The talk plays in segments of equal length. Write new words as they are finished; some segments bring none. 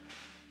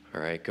All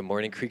right, good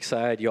morning,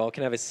 Creekside. You all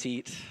can have a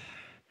seat.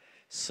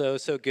 So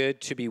good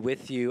to be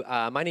with you.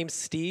 My name's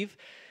Steve,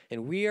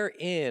 and we are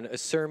in a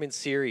sermon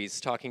series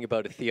talking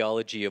about a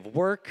theology of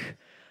work.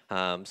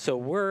 So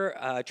we're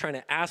trying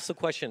to ask the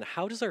question,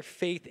 how does our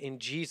faith in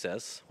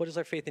Jesus, what does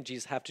our faith in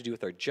Jesus have to do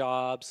with our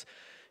jobs,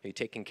 maybe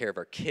taking care of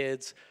our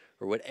kids,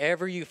 or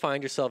whatever you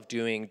find yourself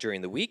doing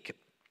during the week?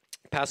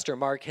 Pastor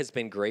Mark has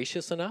been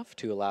gracious enough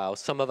to allow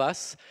some of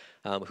us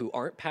who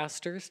aren't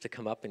pastors to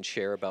come up and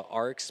share about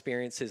our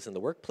experiences in the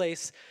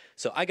workplace.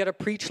 So I got to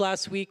preach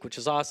last week, which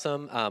is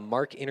awesome.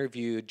 Mark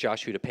interviewed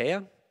Joshua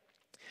DePea,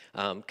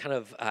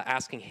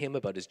 asking him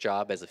about his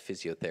job as a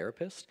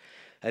physiotherapist.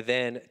 And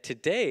then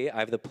today, I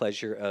have the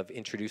pleasure of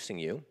introducing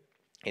you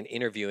and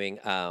interviewing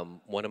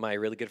one of my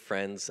really good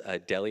friends,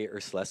 Delia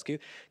Ursulescu.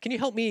 Can you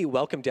help me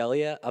welcome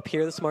Delia up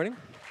here this morning?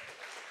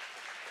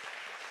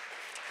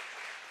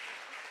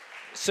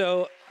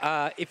 So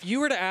if you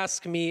were to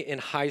ask me in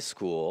high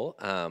school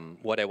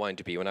what I wanted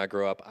to be when I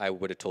grew up, I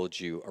would have told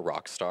you a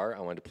rock star. I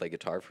wanted to play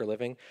guitar for a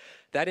living.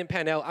 That didn't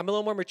pan out. I'm a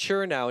little more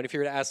mature now, and if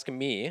you were to ask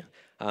me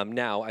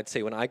now, I'd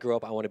say when I grew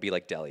up, I want to be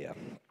like Delia.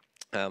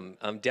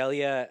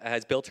 Delia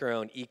has built her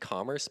own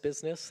e-commerce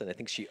business, and I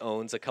think she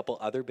owns a couple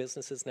other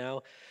businesses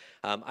now.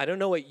 I don't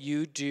know what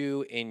you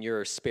do in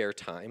your spare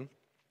time.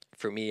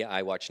 For me,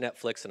 I watch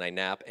Netflix and I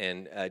nap,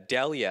 and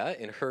Delia,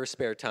 in her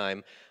spare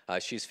time,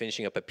 she's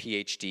finishing up a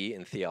PhD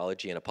in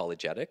theology and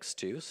apologetics,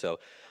 too. So,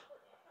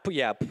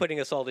 yeah,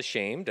 putting us all to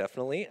shame,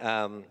 definitely.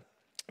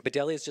 But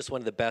Delia is just one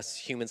of the best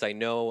humans I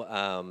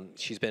know.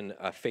 She's been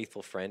a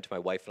faithful friend to my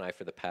wife and I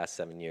for the past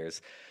 7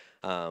 years.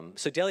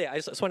 So, Delia, I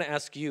just want to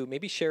ask you,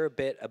 maybe share a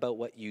bit about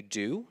what you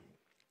do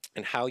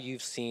and how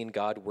you've seen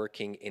God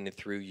working in and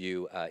through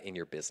you in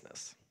your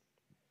business.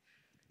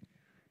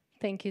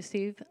 Thank you,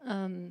 Steve.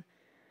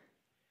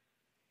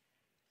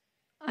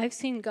 I've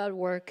seen God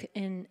work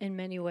in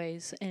many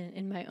ways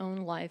in my own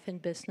life, in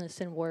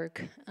business and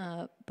work.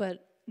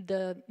 But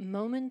the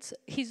moments,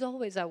 he's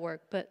always at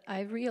work, but I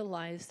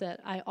realize that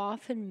I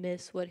often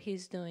miss what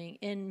he's doing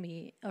in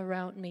me,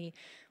 around me,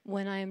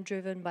 when I am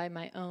driven by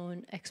my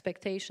own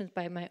expectations,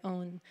 by my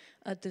own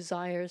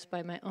desires,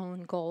 by my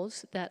own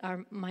goals that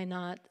might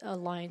not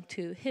aligned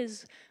to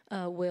his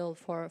will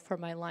for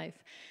my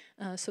life.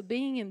 So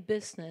being in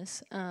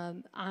business,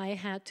 I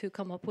had to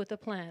come up with a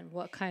plan,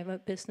 what kind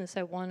of business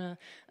I want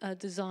to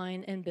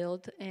design and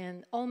build.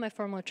 And all my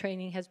formal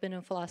training has been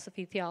in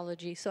philosophy,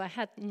 theology, so I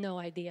had no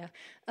idea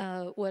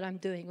what I'm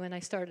doing when I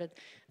started.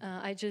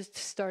 I just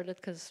started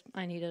because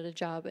I needed a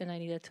job and I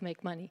needed to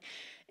make money.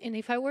 And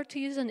if I were to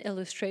use an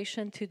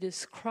illustration to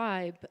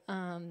describe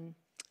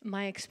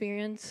my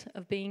experience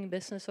of being in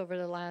business over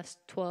the last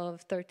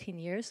 12, 13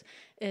 years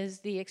is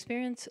the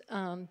experience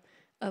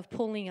of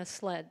pulling a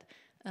sled.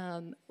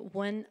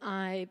 When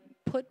I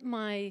placed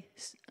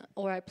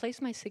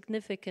my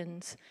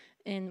significance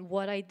in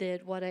what I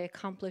did, what I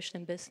accomplished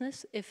in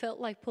business, it felt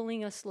like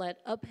pulling a sled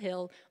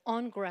uphill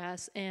on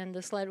grass, and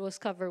the sled was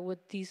covered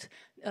with these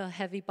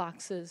heavy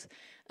boxes.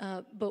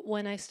 But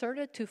when I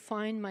started to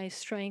find my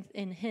strength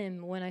in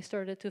him, when I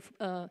started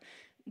to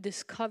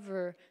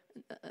discover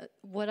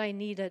what I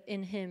needed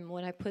in him,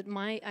 when I put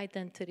my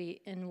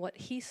identity in what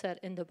he said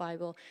in the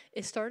Bible,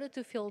 it started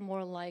to feel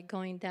more like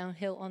going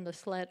downhill on the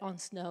sled on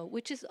snow,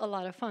 which is a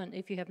lot of fun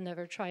if you have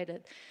never tried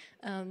it.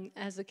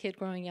 As a kid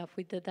growing up,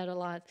 we did that a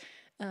lot.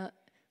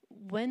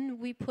 When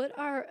we put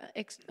our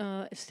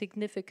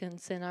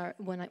significance in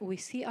we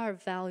see our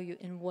value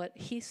in what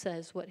he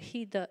says,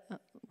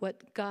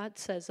 what God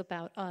says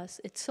about us,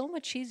 it's so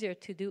much easier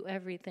to do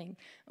everything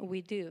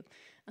we do.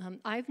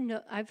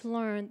 I've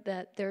learned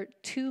that there are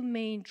two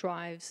main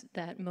drives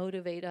that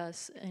motivate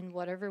us in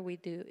whatever we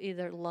do,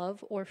 either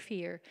love or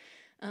fear.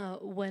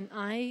 When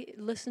I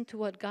listen to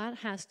what God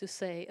has to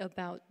say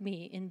about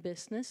me in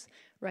business,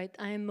 right,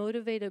 I am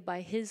motivated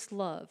by his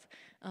love.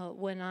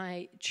 When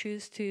I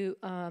choose to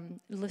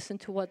listen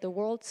to what the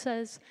world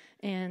says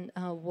and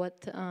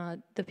what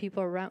the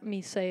people around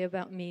me say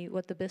about me,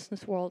 what the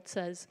business world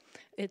says,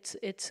 it's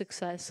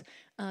success,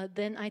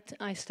 then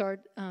I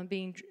start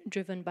being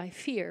driven by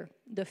fear,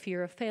 the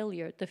fear of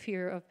failure, the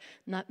fear of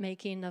not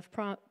making enough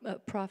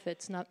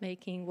profits, not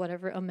making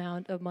whatever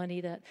amount of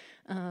money that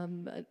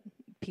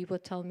people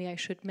tell me I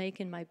should make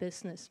in my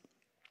business.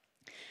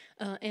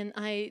 And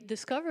I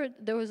discovered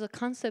there was a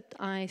concept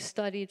I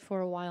studied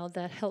for a while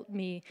that helped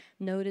me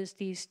notice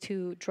these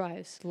two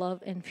drives,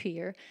 love and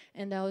fear,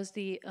 and that was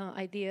the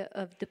idea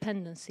of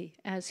dependency.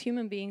 As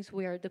human beings,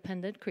 we are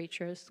dependent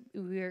creatures.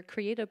 We are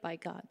created by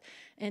God,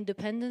 and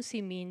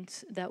dependency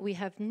means that we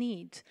have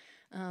needs.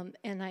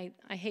 And I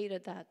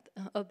hated that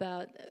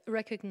about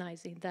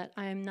recognizing that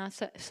I am not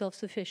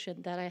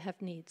self-sufficient, that I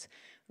have needs,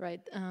 right?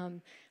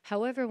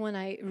 However, when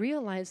I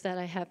realized that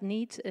I have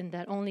needs and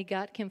that only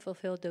God can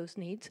fulfill those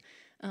needs,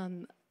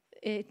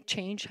 it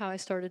changed how I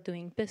started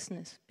doing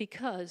business,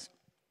 because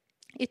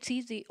it's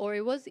easy, or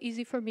it was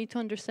easy for me to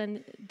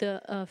understand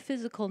the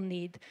physical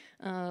need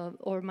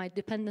or my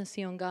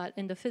dependency on God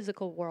in the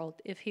physical world.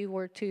 If He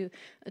were to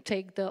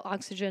take the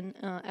oxygen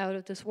out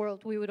of this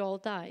world, we would all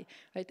die,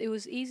 right? It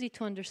was easy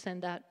to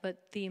understand that,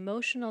 but the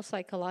emotional,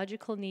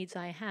 psychological needs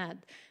I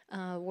had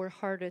were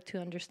harder to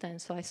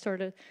understand. So I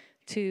started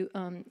to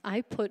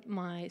I put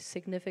my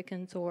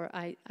significance, or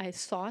I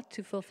sought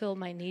to fulfill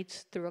my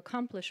needs through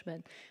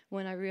accomplishment,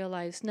 when I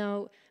realized,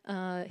 no,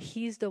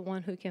 He's the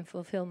one who can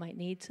fulfill my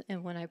needs.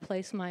 And when I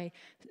placed my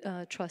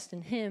trust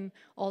in Him,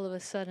 all of a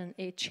sudden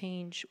it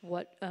changed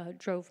what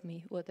drove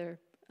me, whether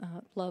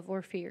love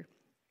or fear.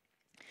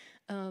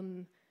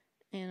 And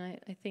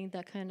I think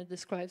that kind of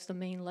describes the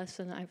main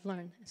lesson I've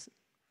learned.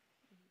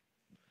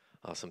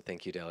 Awesome.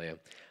 Thank you, Delia.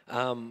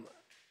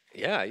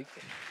 Yeah,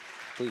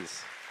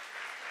 please.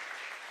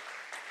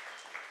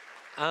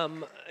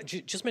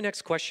 Just my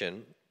next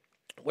question.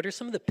 What are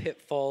some of the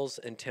pitfalls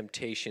and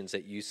temptations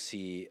that you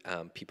see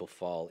people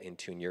fall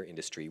into in your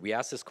industry? We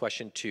asked this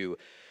question to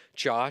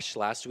Josh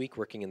last week,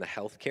 working in the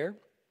healthcare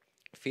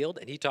field,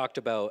 and he talked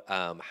about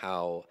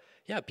how,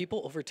 yeah,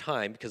 people over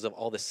time, because of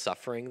all the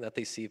suffering that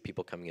they see of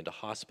people coming into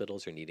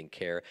hospitals or needing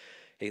care,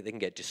 they can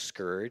get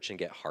discouraged and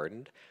get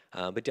hardened.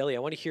 But Delia,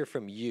 I want to hear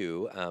from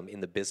you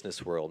in the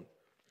business world.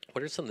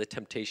 What are some of the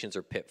temptations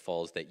or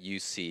pitfalls that you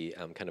see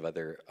kind of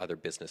other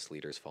business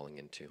leaders falling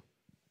into?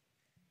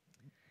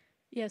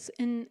 Yes,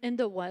 in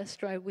the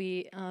West, right,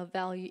 we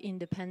value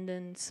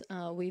independence.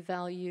 We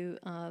value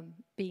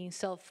being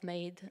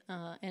self-made,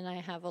 and I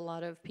have a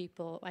lot of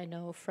people I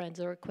know, friends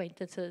or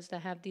acquaintances,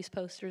 that have these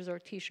posters or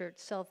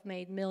T-shirts,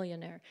 self-made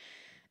millionaire.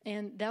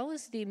 And that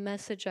was the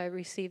message I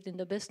received in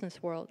the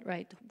business world,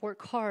 right?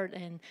 Work hard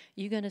and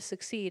you're going to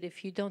succeed.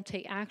 If you don't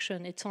take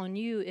action, it's on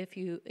you if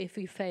you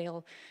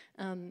fail.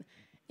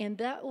 And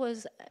that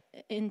was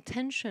in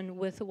tension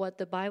with what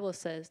the Bible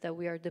says, that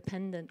we are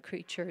dependent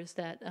creatures,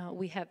 that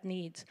we have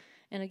needs.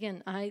 And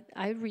again,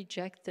 I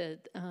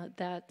rejected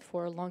that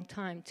for a long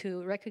time.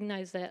 To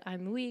recognize that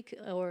I'm weak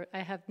or I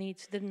have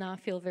needs did not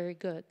feel very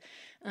good.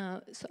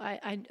 So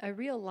I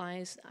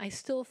realized I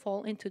still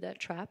fall into that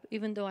trap,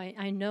 even though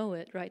I know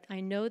it, right?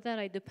 I know that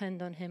I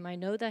depend on Him. I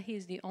know that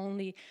He's the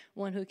only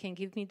one who can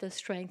give me the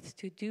strength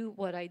to do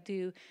what I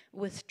do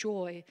with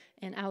joy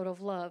and out of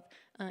love.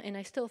 And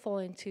I still fall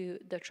into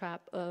the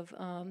trap of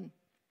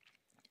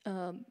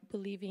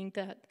believing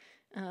that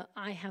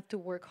I have to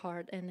work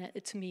hard and that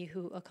it's me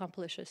who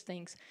accomplishes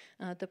things,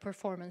 the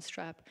performance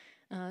trap.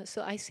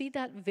 So I see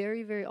that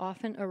very, very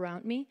often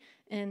around me,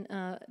 and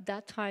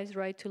that ties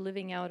right to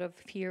living out of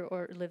fear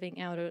or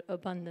living out of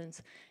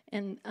abundance.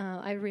 And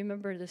I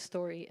remember the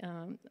story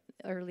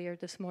earlier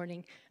this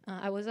morning.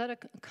 I was at a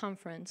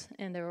conference,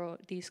 and there were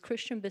these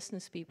Christian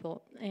business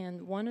people,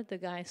 and one of the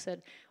guys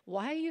said,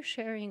 "Why are you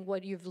sharing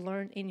what you've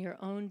learned in your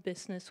own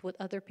business with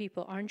other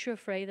people? Aren't you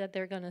afraid that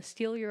they're going to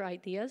steal your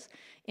ideas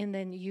and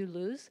then you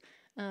lose?"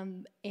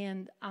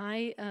 And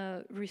I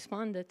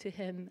responded to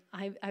him,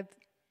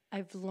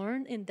 I've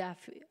learned in that,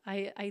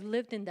 I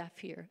lived in that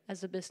fear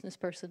as a business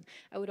person.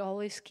 I would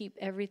always keep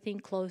everything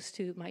close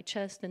to my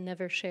chest and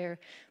never share.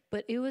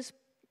 But it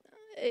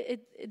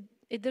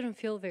didn't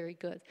feel very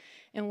good.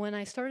 And when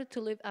I started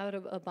to live out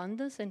of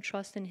abundance and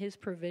trust in His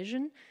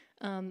provision,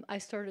 I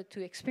started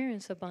to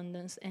experience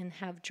abundance and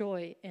have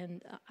joy.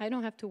 And I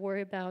don't have to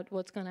worry about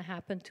what's going to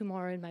happen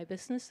tomorrow in my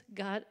business.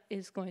 God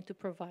is going to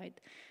provide.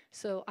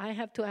 So I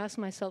have to ask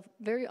myself,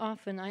 very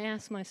often I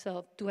ask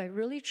myself, do I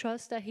really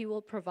trust that He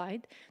will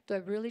provide? Do I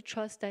really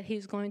trust that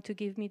He's going to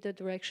give me the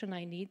direction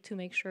I need to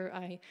make sure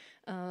I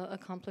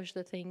accomplish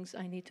the things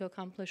I need to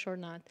accomplish or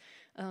not?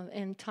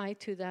 And tied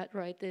to that,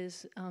 right,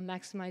 is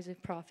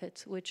maximizing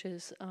profits, which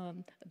is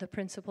the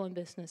principle in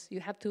business.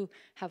 You have to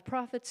have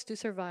profits to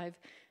survive.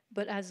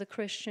 But as a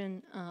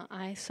Christian,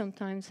 I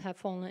sometimes have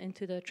fallen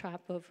into the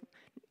trap of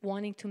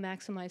wanting to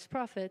maximize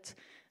profits.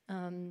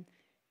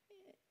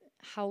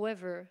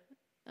 However,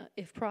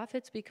 if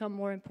profits become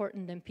more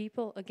important than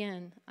people,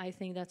 again, I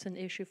think that's an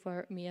issue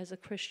for me as a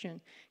Christian.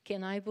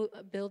 Can I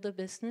build a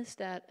business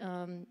that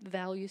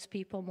values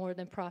people more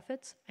than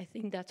profits? I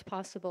think that's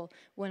possible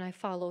when I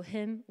follow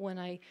Him, when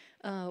I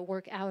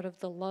work out of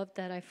the love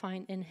that I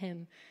find in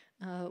Him,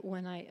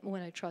 when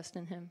I trust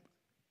in Him.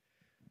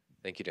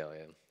 Thank you,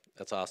 Delia.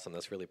 That's awesome.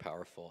 That's really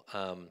powerful.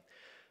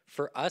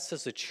 For us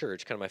as a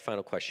church, kind of my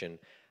final question,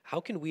 how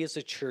can we as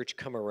a church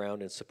come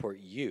around and support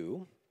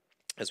you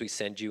as we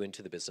send you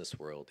into the business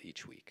world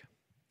each week?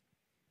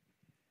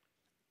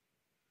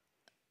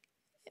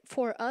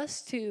 For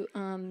us to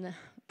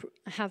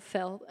have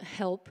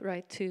help,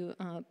 right,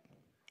 to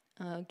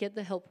get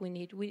the help we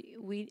need,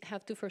 we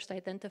have to first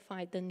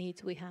identify the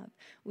needs we have.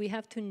 We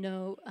have to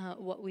know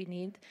what we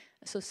need.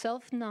 So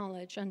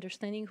self-knowledge,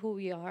 understanding who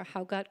we are,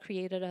 how God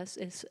created us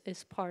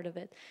is part of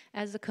it.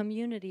 As a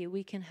community,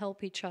 we can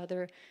help each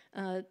other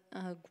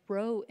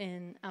grow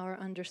in our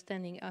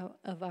understanding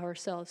of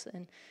ourselves.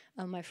 And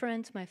my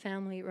friends, my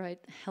family, right,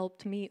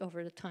 helped me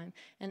over the time.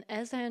 And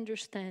as I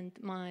understand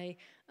my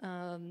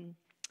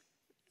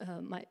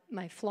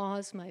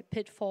flaws, my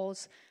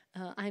pitfalls,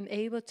 I'm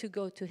able to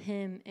go to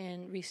Him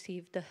and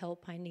receive the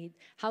help I need.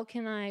 How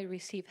can I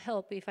receive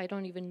help if I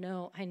don't even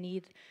know I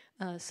need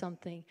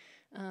something?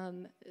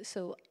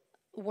 So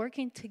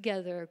working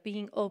together,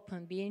 being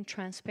open, being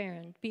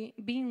transparent,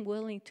 being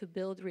willing to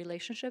build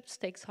relationships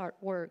takes hard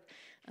work.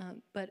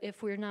 But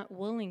if we're not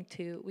willing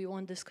to, we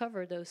won't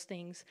discover those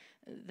things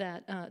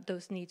that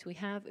those needs we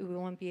have. We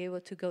won't be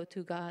able to go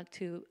to God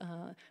to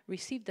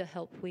receive the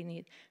help we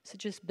need. So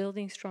just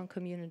building strong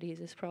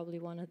communities is probably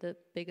one of the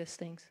biggest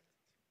things.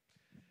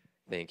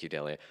 Thank you,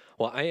 Delia.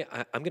 Well,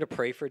 I'm going to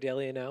pray for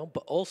Delia now,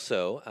 but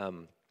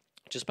also,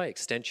 just by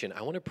extension,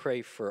 I want to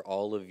pray for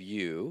all of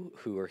you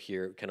who are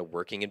here kind of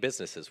working in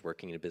businesses,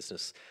 working in a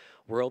business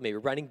world, maybe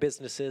running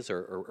businesses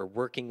or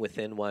working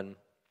within one,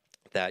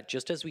 that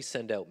just as we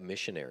send out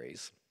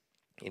missionaries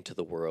into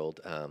the world,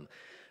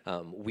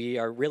 we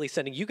are really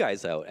sending you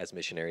guys out as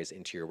missionaries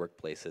into your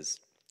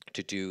workplaces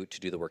to do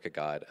the work of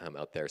God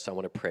out there. So I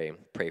want to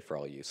pray for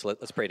all you. So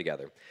let's pray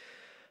together.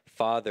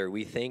 Father,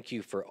 we thank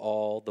you for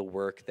all the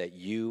work that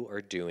you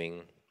are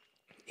doing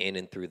in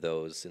and through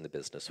those in the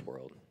business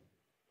world.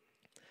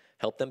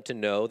 Help them to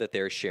know that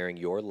they're sharing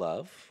your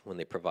love when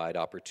they provide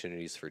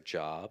opportunities for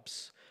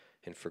jobs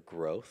and for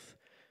growth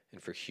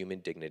and for human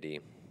dignity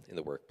in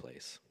the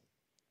workplace.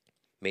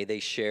 May they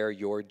share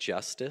your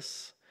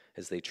justice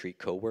as they treat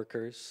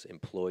coworkers,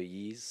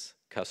 employees,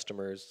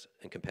 customers,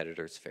 and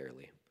competitors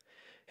fairly.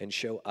 And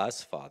show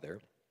us, Father,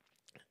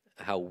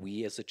 how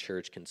we as a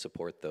church can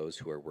support those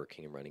who are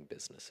working and running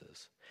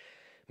businesses.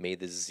 May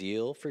the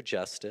zeal for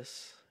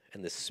justice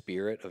and the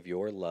spirit of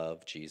your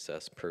love,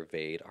 Jesus,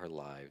 pervade our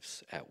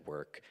lives at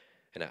work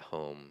and at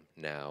home,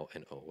 now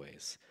and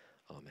always.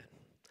 Amen.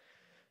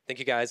 Thank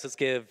you, guys. Let's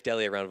give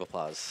Delia a round of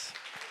applause.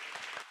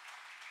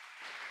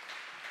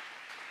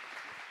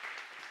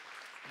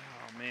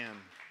 Oh, man.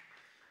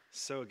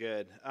 So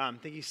good.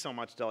 Thank you so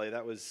much, Delia.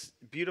 That was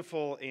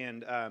beautiful,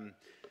 and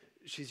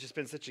she's just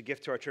been such a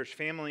gift to our church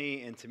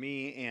family and to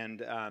me,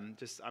 and I'm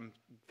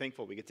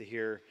thankful we get to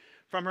hear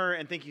from her.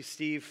 And thank you,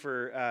 Steve,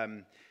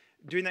 for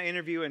doing that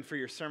interview and for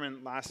your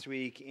sermon last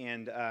week.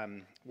 And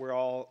we're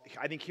all,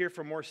 I think, here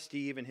for more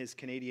Steve and his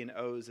Canadian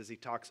O's as he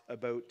talks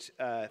about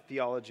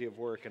theology of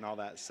work and all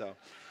that. So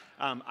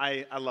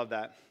I love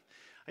that.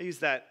 I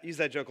used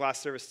that joke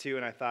last service too,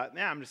 and I thought,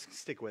 I'm just gonna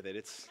stick with it.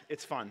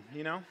 It's fun,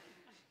 you know.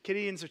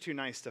 Canadians are too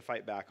nice to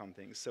fight back on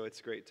things, so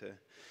it's great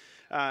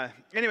to.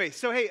 Anyway,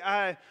 so hey,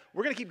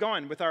 we're going to keep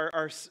going with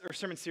our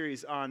sermon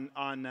series on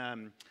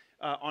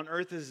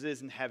earth as it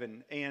is in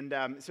heaven. And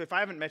so if I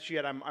haven't met you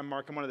yet, I'm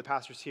Mark. I'm one of the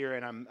pastors here,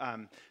 and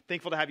I'm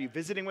thankful to have you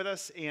visiting with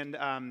us. And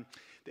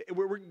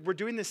we're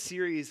doing this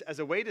series as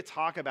a way to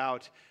talk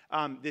about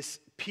this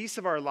piece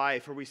of our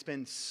life where we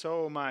spend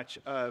so much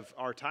of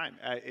our time.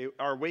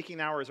 Our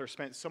waking hours are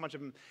spent, so much of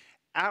them,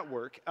 at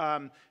work.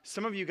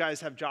 Some of you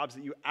guys have jobs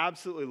that you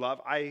absolutely love.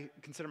 I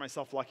consider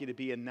myself lucky to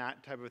be in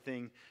that type of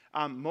thing.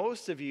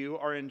 Most of you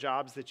are in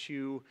jobs that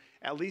you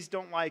at least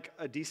don't like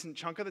a decent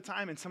chunk of the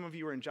time, and some of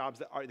you are in jobs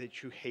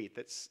that you hate,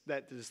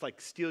 that just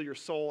like steal your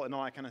soul and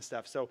all that kind of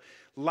stuff. So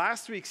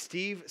last week,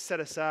 Steve set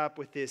us up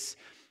with this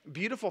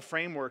beautiful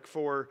framework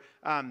for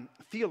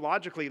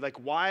theologically, like,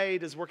 why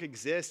does work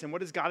exist and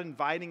what is God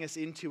inviting us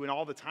into in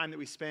all the time that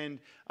we spend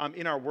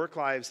in our work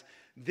lives.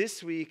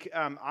 This week,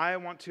 I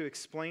want to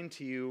explain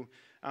to you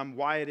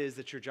why it is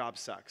that your job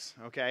sucks,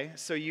 okay?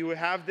 So you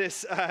have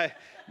this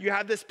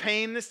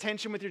pain, this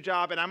tension with your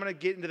job, and I'm going to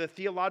get into the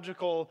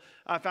theological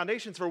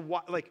foundations for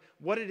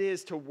what it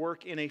is to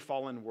work in a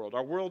fallen world.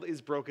 Our world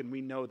is broken, we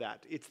know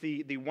that. It's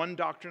the one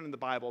doctrine in the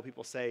Bible,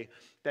 people say,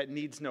 that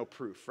needs no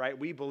proof, right?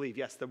 We believe,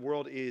 yes, the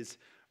world is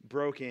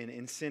broken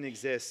and sin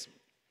exists,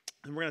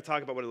 and we're going to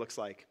talk about what it looks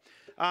like.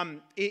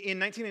 In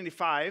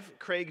 1985,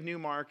 Craig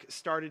Newmark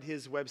started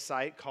his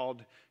website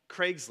called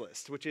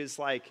Craigslist, which is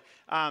like,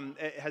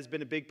 it has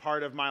been a big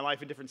part of my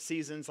life in different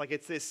seasons. Like,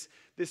 it's this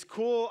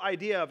cool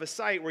idea of a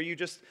site where you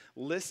just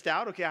list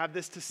out, okay, I have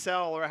this to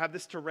sell, or I have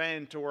this to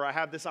rent, or I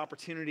have this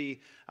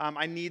opportunity,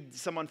 I need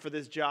someone for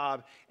this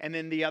job, and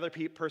then the other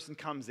person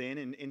comes in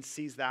and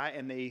sees that,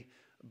 and they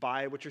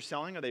buy what you're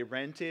selling, or they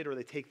rent it, or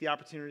they take the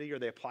opportunity, or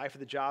they apply for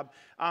the job.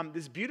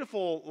 This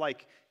beautiful,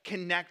 like,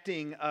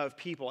 connecting of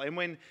people. And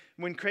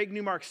when Craig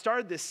Newmark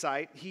started this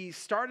site, he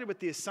started with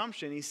the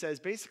assumption, he says,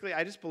 basically,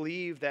 I just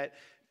believe that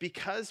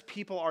because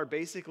people are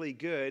basically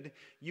good,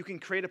 you can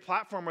create a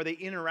platform where they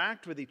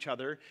interact with each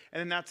other,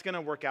 and then that's going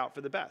to work out for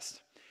the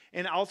best.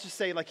 And I'll just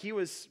say, like, he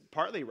was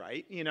partly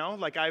right, you know?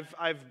 Like, I've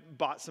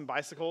bought some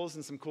bicycles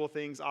and some cool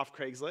things off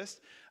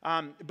Craigslist.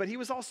 But he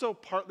was also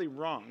partly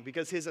wrong,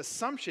 because his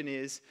assumption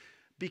is,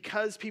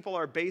 because people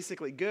are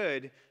basically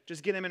good,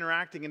 just get them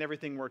interacting and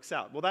everything works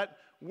out. Well, that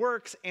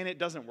works and it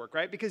doesn't work,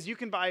 right? Because you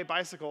can buy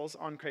bicycles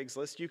on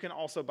Craigslist. You can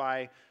also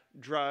buy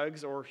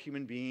drugs or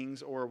human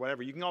beings or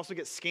whatever. You can also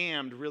get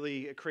scammed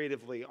really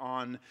creatively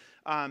on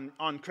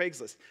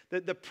Craigslist.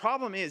 The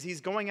problem is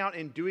he's going out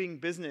and doing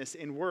business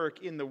and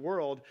work in the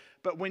world,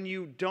 but when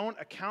you don't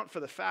account for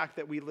the fact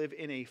that we live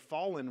in a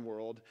fallen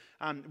world,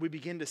 we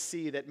begin to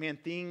see that, man,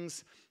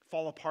 things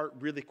fall apart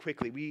really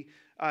quickly.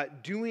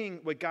 doing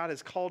what God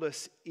has called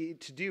us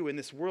to do in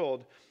this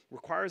world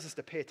requires us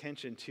to pay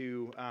attention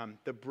to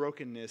the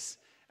brokenness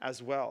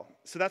as well.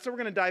 So that's what we're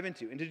going to dive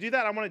into. And to do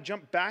that, I want to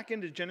jump back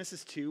into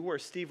Genesis 2, where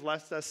Steve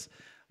left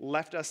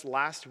us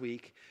last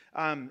week.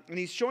 And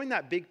he's showing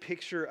that big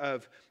picture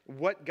of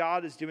what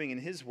God is doing in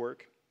his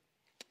work.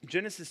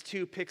 Genesis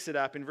 2 picks it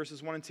up in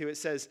verses 1 and 2. It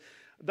says,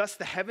 "Thus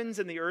the heavens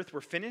and the earth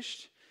were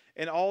finished,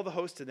 and all the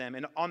host of them.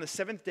 And on the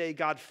seventh day,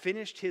 God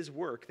finished his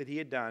work that he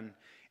had done,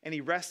 and he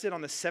rested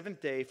on the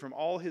seventh day from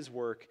all his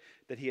work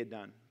that he had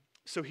done."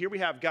 So here we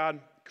have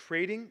God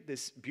creating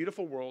this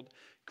beautiful world,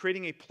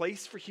 creating a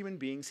place for human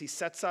beings. He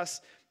sets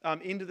us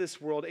into this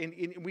world,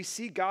 and we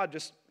see God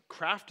just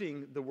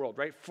crafting the world,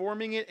 right?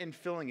 Forming it and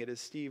filling it, as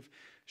Steve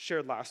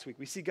shared last week.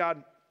 We see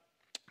God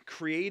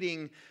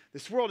creating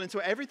this world. And so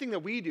everything that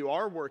we do,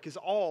 our work, is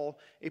all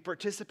a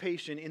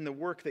participation in the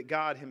work that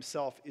God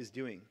himself is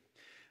doing.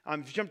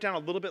 If you jump down a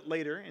little bit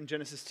later in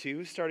Genesis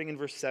 2, starting in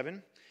verse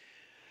 7,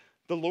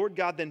 "The Lord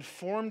God then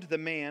formed the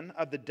man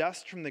of the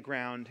dust from the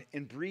ground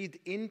and breathed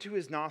into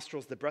his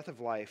nostrils the breath of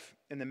life,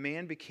 and the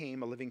man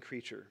became a living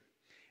creature.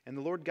 And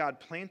the Lord God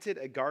planted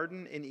a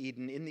garden in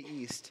Eden in the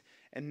east,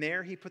 and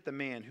there he put the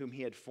man whom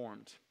he had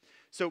formed."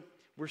 So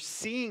we're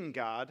seeing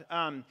God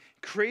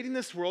creating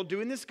this world,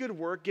 doing this good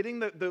work, getting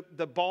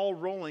the ball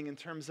rolling in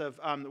terms of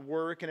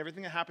work and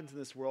everything that happens in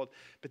this world.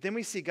 But then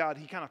we see God,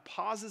 he kind of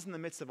pauses in the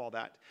midst of all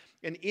that.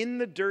 And in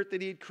the dirt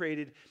that he had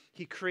created,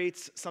 he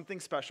creates something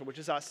special, which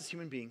is us as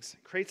human beings.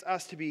 Creates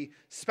us to be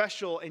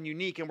special and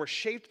unique, and we're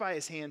shaped by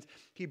his hands.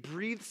 He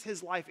breathes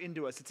his life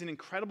into us. It's an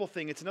incredible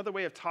thing. It's another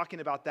way of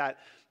talking about that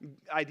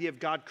idea of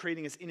God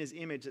creating us in his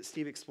image that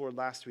Steve explored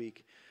last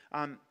week.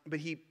 But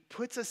he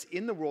puts us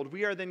in the world.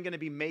 We are then going to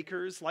be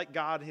makers like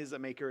God is a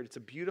maker. It's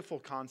a beautiful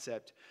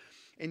concept.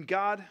 And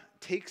God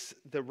takes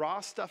the raw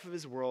stuff of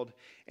his world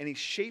and he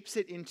shapes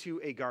it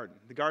into a garden,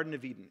 the Garden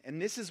of Eden. And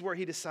this is where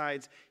he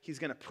decides he's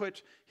going to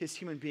put his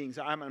human beings.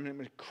 I'm going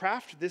to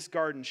craft this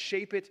garden,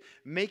 shape it,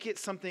 make it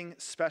something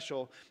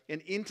special.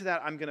 And into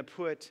that, I'm going to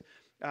put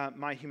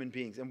my human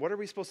beings. And what are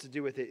we supposed to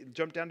do with it?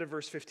 Jump down to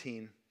verse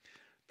 15.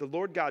 "The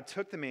Lord God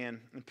took the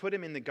man and put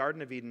him in the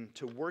Garden of Eden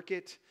to work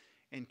it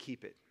and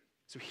keep it."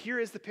 So here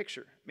is the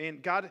picture.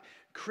 Man, God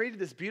created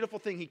this beautiful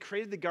thing. He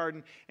created the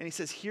garden, and he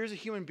says, here's a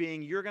human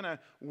being. You're going to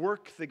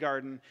work the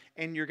garden,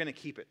 and you're going to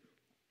keep it.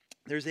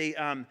 There's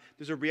a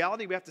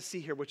reality we have to see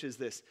here, which is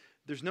this.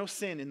 There's no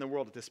sin in the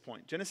world at this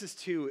point. Genesis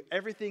 2,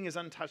 everything is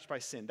untouched by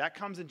sin. That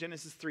comes in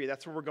Genesis 3.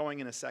 That's where we're going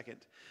in a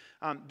second.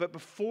 But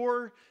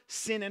before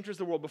sin enters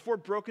the world, before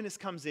brokenness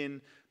comes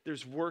in,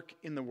 there's work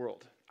in the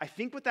world. I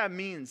think what that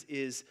means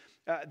is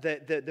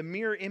the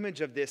mirror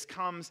image of this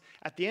comes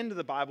at the end of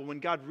the Bible when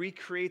God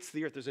recreates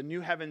the earth. There's a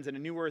new heavens and a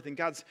new earth, and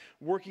God's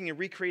working and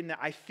recreating that.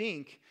 I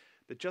think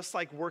that just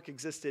like work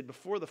existed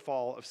before the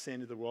fall of sin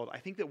into the world, I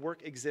think that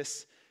work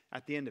exists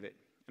at the end of it.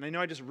 And I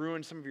know I just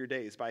ruined some of your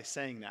days by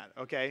saying that,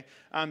 okay?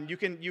 You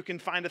can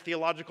find a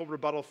theological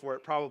rebuttal for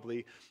it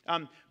probably.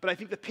 But I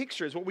think the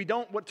picture is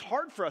what's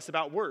hard for us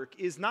about work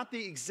is not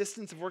the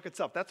existence of work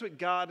itself. That's what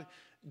God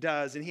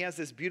does, and he has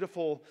this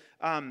beautiful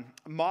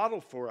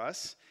model for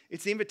us.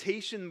 It's the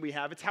invitation we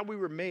have. It's how we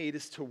were made,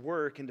 is to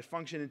work and to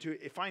function and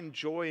to find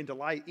joy and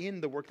delight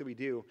in the work that we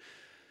do.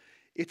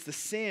 It's the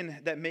sin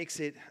that makes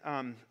it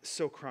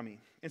so crummy.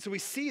 And so we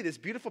see this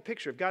beautiful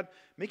picture of God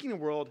making the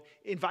world,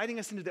 inviting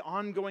us into the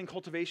ongoing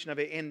cultivation of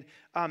it, and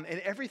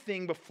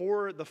everything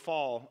before the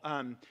fall,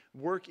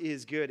 work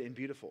is good and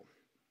beautiful.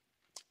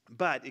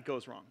 But it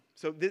goes wrong.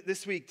 So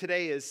this week,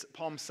 today is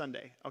Palm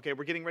Sunday. Okay,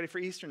 we're getting ready for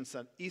Easter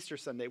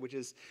Sunday, which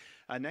is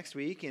next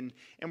week, and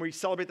we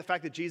celebrate the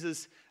fact that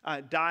Jesus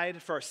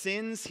died for our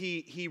sins.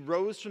 He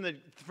rose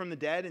from the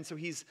dead, and so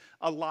he's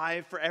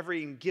alive forever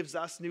and gives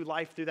us new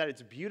life through that.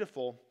 It's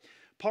beautiful.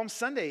 Palm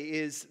Sunday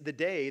is the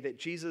day that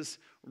Jesus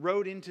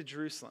rode into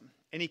Jerusalem.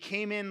 And he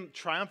came in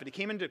triumphant. He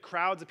came into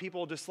crowds of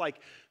people just like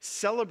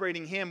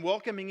celebrating him,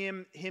 welcoming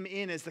him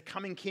in as the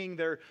coming king.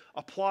 They're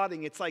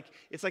applauding. It's like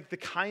the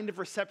kind of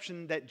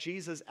reception that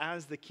Jesus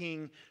as the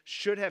king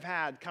should have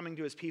had coming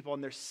to his people,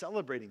 and they're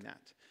celebrating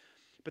that.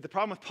 But the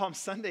problem with Palm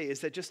Sunday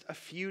is that just a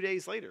few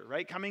days later,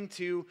 right, coming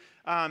to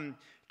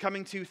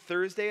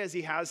Thursday as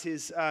he has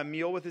his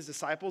meal with his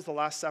disciples, the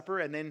Last Supper,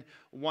 and then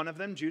one of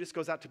them, Judas,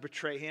 goes out to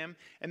betray him.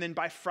 And then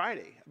by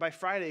Friday,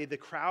 the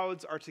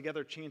crowds are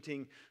together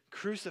chanting,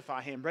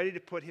 "Crucify him," ready to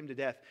put him to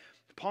death.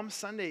 Palm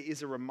Sunday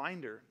is a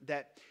reminder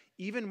that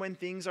even when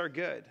things are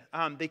good,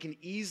 they can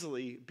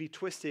easily be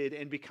twisted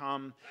and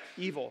become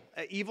evil.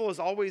 Evil is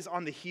always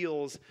on the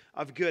heels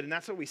of good, and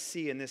that's what we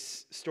see in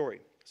this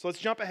story. So let's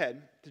jump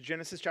ahead to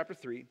Genesis chapter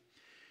 3,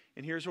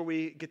 and here's where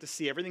we get to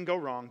see everything go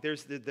wrong.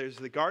 There's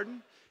the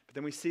garden, but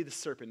then we see the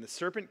serpent. The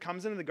serpent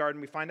comes into the garden.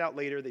 We find out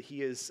later that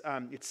he is,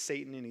 it's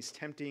Satan, and he's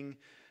tempting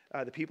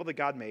the people that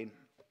God made.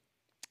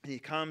 And he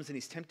comes and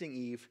he's tempting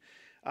Eve.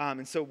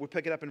 And so we'll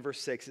pick it up in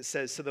verse 6. It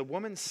says, "So the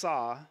woman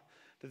saw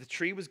that the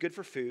tree was good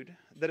for food,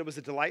 that it was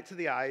a delight to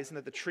the eyes, and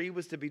that the tree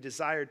was to be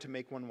desired to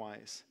make one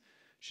wise.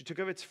 She took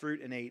of its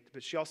fruit and ate,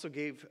 but she also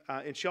gave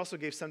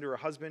some to her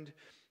husband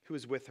who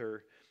was with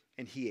her,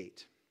 and he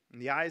ate."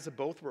 And the eyes of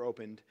both were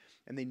opened,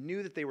 and they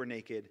knew that they were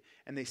naked,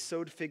 and they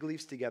sewed fig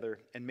leaves together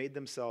and made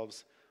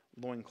themselves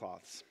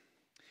loincloths.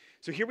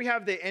 So here we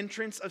have the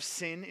entrance of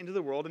sin into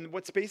the world, and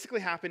what's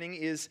basically happening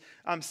is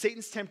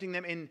Satan's tempting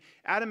them, and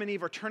Adam and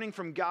Eve are turning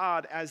from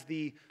God as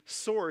the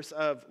source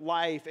of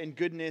life and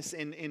goodness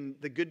and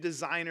the good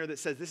designer that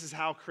says this is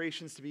how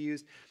creation's to be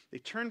used. They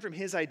turn from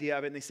his idea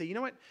of it, and they say, you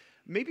know what,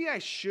 maybe I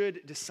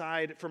should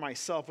decide for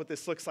myself what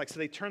this looks like. So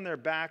they turn their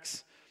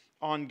backs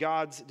on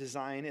God's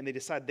design, and they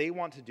decide they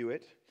want to do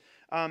it.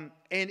 And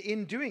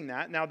in doing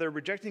that, now they're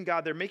rejecting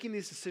God. They're making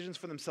these decisions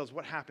for themselves.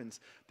 What happens?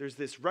 There's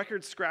this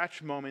record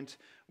scratch moment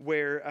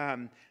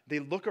where they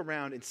look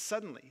around, and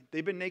suddenly,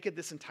 they've been naked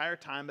this entire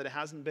time, but it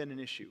hasn't been an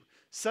issue.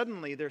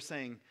 Suddenly, they're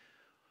saying,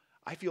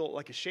 I feel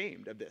like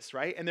ashamed of this,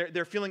 right? And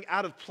they're feeling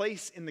out of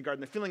place in the garden.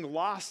 They're feeling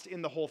lost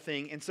in the whole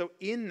thing. And so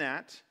in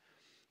that,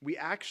 we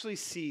actually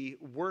see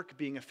work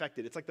being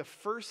affected. It's like the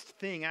first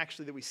thing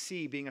actually that we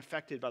see being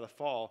affected by the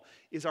fall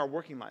is our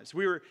working lives.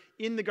 We were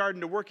in the garden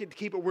to work it, to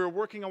keep it. We were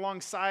working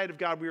alongside of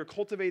God. We were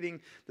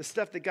cultivating the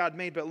stuff that God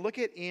made. But look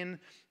at in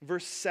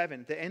verse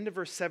 7, the end of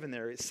verse 7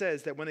 there. It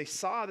says that when they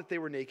saw that they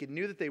were naked,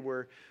 knew that they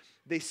were,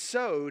 they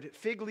sewed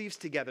fig leaves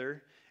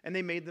together and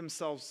they made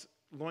themselves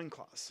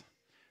loincloths.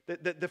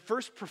 The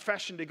first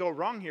profession to go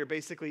wrong here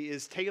basically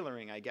is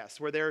tailoring, I guess,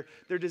 where they're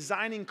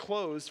designing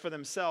clothes for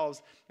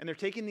themselves, and they're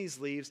taking these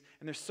leaves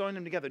and they're sewing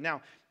them together.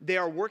 Now, they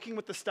are working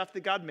with the stuff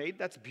that God made.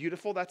 That's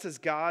beautiful. That's as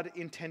God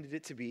intended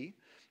it to be.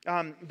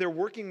 They're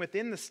working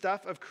within the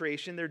stuff of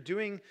creation. They're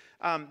doing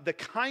the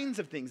kinds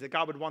of things that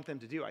God would want them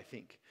to do, I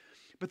think.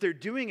 But they're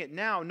doing it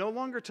now no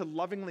longer to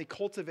lovingly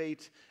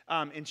cultivate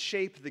and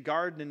shape the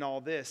garden and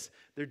all this.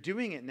 They're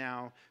doing it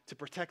now to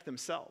protect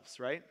themselves,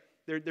 right?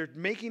 They're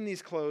making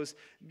these clothes,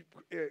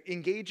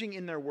 engaging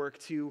in their work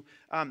to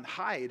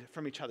hide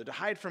from each other, to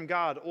hide from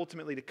God,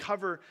 ultimately, to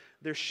cover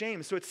their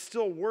shame. So it's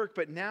still work,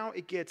 but now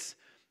it gets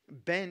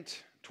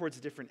bent towards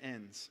different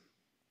ends.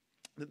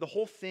 The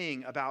whole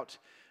thing about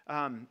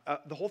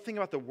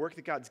the work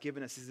that God's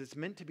given us is it's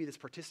meant to be this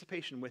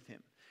participation with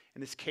Him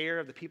and this care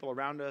of the people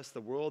around us, the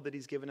world that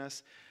He's given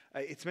us.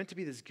 It's meant to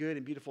be this good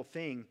and beautiful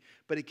thing,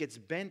 but it gets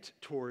bent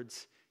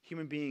towards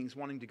human beings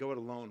wanting to go it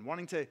alone,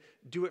 wanting to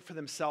do it for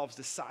themselves,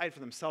 decide for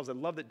themselves. I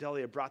love that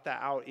Delia brought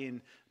that out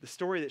in the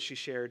story that she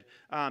shared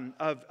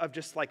of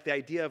just like the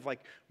idea of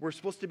like, we're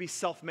supposed to be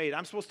self-made.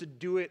 I'm supposed to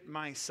do it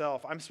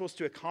myself. I'm supposed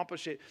to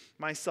accomplish it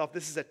myself.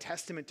 This is a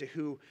testament to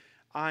who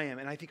I am.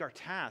 And I think our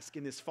task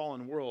in this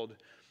fallen world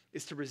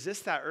is to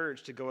resist that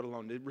urge to go it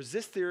alone, to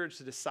resist the urge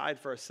to decide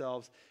for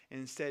ourselves,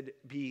 and instead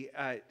be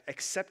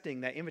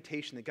accepting that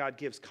invitation that God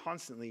gives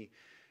constantly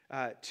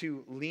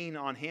to lean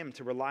on Him,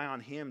 to rely on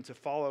Him, to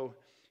follow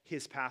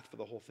His path for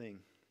the whole thing.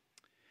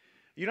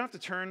 You don't have to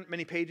turn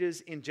many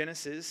pages in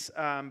Genesis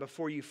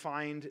before you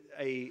find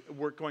a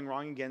work going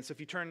wrong again. So if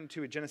you turn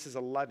to Genesis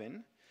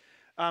 11,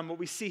 what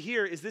we see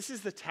here is this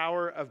is the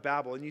Tower of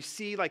Babel. And you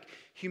see like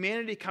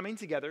humanity coming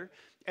together,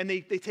 and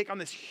they take on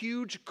this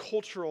huge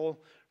cultural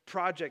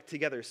project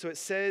together. So it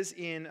says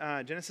in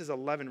Genesis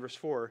 11, verse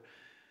 4,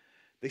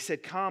 they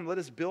said, "Come, let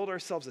us build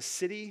ourselves a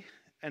city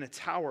and a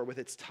tower with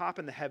its top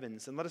in the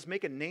heavens, and let us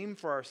make a name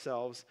for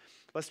ourselves,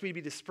 lest we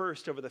be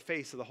dispersed over the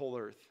face of the whole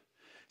earth."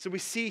 So we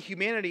see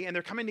humanity, and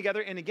they're coming together,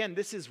 and again,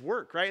 this is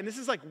work, right? And this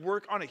is like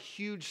work on a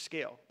huge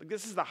scale. Like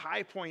this is the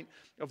high point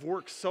of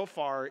work so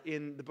far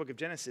in the book of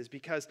Genesis,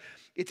 because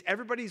it's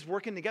everybody's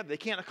working together. They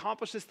can't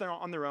accomplish this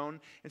on their own,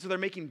 and so they're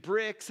making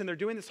bricks, and they're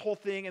doing this whole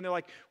thing, and they're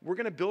like, we're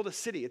going to build a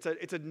city.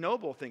 It's a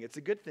noble thing. It's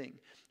a good thing.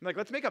 And like,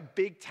 let's make a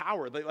big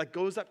tower that like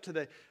goes up to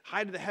the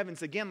height of the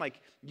heavens. Again, like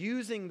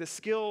using the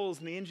skills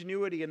and the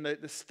ingenuity and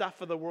the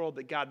stuff of the world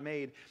that God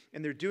made,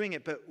 and they're doing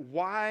it. But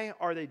why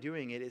are they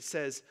doing it? It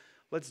says,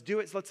 let's do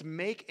it. So let's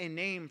make a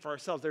name for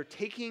ourselves. They're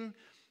taking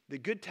the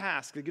good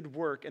task, the good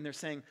work, and they're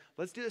saying,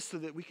 let's do this so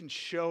that we can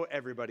show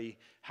everybody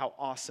how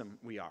awesome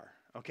we are,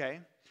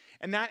 okay?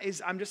 And that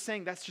is, I'm just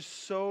saying, that's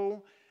just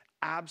so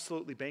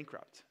absolutely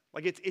bankrupt.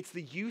 Like it's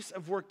the use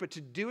of work, but to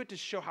do it to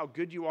show how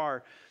good you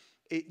are,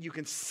 you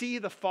can see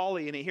the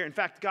folly in it here. In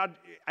fact, God,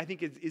 I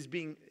think, is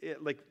being,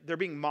 like, they're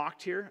being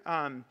mocked here.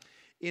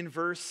 In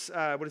verse,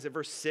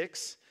 verse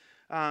 6?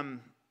 Back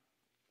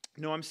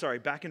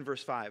in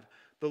verse 5.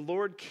 The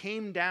Lord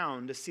came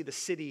down to see the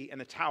city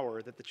and the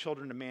tower that the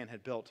children of man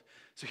had built.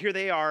 So here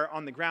they are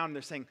on the ground, and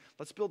they're saying,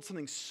 let's build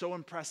something so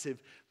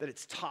impressive that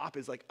its top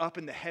is like up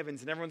in the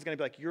heavens, and everyone's going to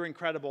be like, you're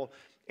incredible.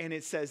 And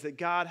it says that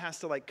God has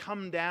to like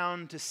come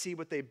down to see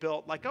what they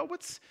built. Like, oh,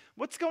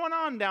 what's going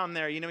on down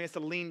there? You know, he has to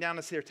lean down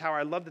to see their tower.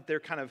 I love that they're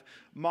kind of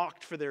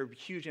mocked for their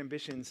huge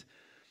ambitions.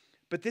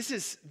 But this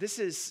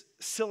is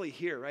silly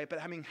here, right?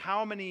 But I mean,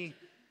 how many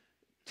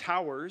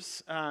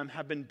towers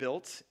have been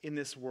built in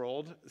this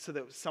world so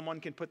that someone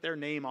can put their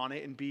name on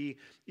it and be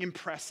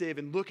impressive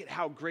and look at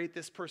how great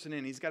this person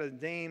is. He's got a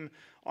name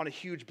on a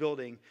huge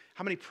building.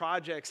 How many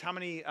projects, how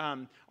many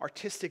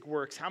artistic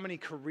works, how many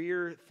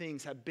career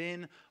things have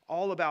been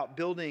all about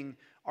building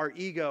our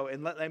ego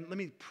and let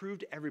me prove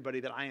to everybody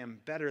that I am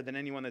better than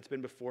anyone that's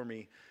been before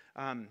me.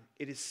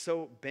 It is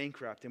so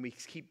bankrupt, and we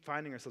keep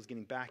finding ourselves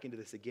getting back into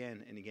this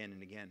again and again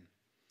and again.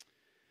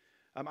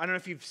 I don't know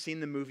if you've seen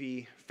the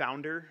movie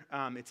Founder.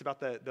 It's about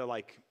the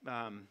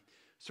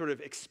sort of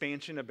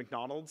expansion of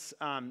McDonald's,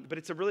 but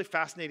it's a really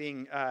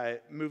fascinating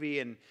movie.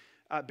 And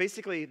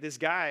basically, this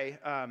guy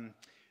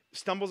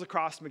stumbles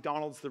across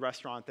McDonald's, the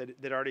restaurant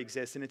that already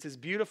exists, and it's this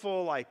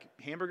beautiful like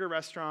hamburger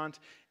restaurant,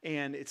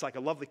 and it's like a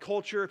lovely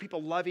culture.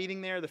 People love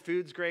eating there. The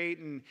food's great,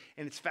 and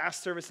it's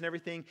fast service and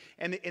everything.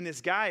 And this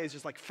guy is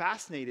just like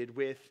fascinated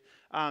with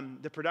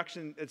the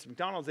production at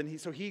McDonald's,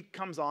 and so he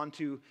comes on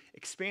to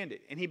expand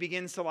it, and he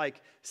begins to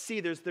like see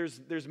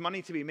there's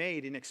money to be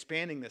made in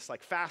expanding this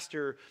like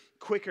faster,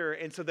 quicker,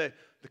 and so the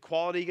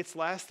quality gets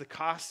less, the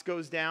cost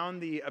goes down,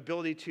 the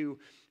ability to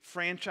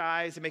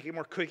franchise and make it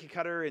more cookie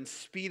cutter and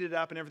speed it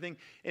up and everything,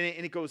 and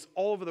it goes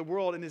all over the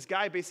world. And this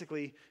guy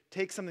basically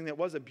takes something that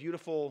was a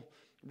beautiful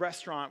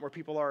restaurant where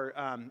people are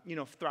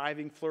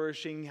thriving,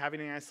 flourishing, having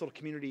a nice little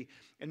community,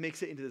 and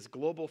makes it into this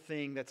global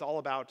thing that's all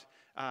about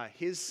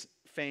his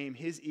fame,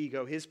 his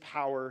ego, his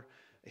power,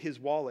 his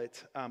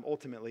wallet,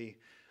 ultimately.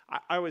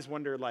 I always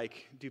wonder,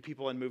 like, do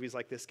people in movies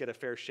like this get a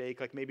fair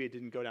shake? Like, maybe it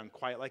didn't go down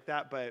quite like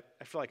that, but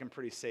I feel like I'm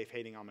pretty safe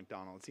hating on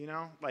McDonald's, you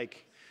know?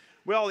 Like,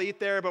 we all eat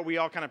there, but we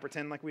all kind of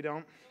pretend like we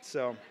don't.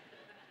 So,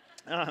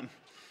 but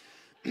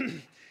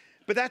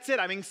that's it.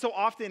 I mean, so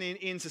often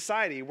in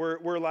society,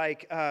 we're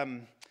like,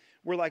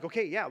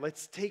 okay, yeah,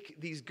 let's take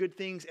these good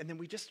things, and then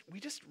we just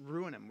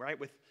ruin them, right?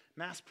 With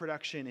mass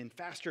production and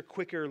faster,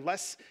 quicker,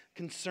 less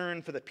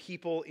concern for the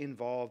people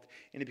involved,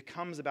 and it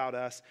becomes about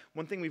us.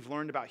 One thing we've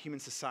learned about human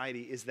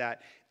society is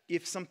that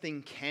if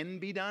something can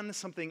be done,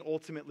 something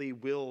ultimately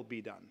will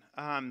be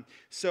done.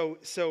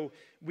 So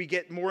we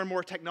get more and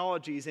more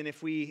technologies, and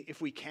if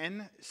we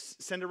can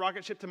send a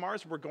rocket ship to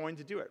Mars, we're going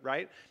to do it,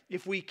 right?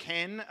 If we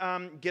can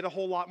get a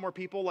whole lot more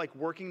people like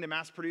working to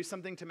mass produce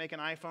something to make an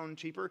iPhone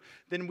cheaper,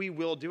 then we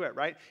will do it,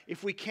 right?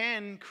 If we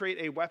can create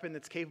a weapon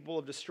that's capable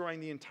of destroying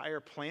the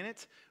entire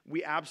planet,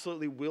 we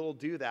absolutely will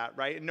do that,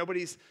 right? And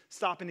nobody's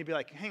stopping to be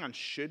like, hang on,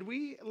 should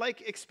we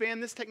like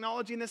expand this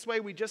technology in this way?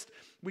 We just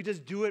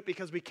do it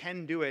because we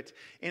can do it.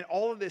 And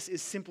all of this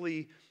is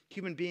simply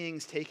human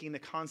beings taking the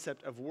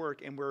concept of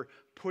work and we're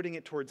putting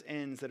it towards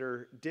ends that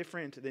are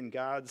different than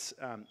God's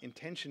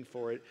intention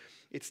for it.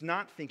 It's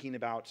not thinking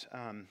about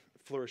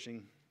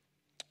flourishing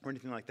or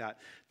anything like that.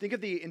 Think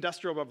of the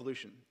Industrial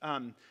Revolution,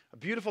 a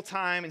beautiful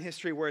time in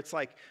history where it's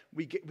like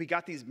we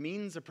got these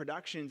means of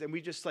productions and we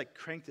just like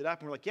cranked it up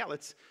and we're like, yeah,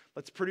 let's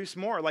produce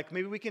more. Like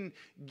maybe we can,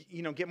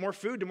 get more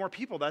food to more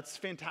people. That's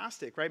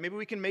fantastic, right? Maybe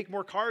we can make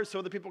more cars so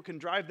other people can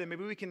drive them.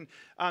 Maybe we can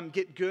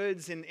get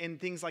goods and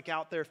things like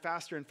out there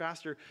faster and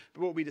faster.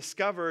 But what we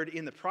discovered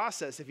in the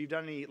process, if you've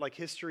done any like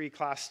history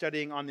class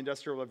studying on the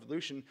Industrial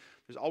Revolution,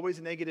 there's always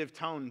a negative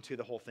tone to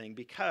the whole thing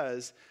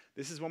because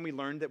this is when we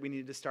learned that we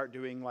needed to start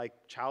doing like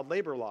child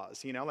labor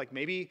laws, like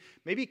maybe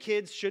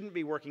kids shouldn't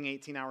be working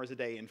 18 hours a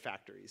day in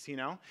factories,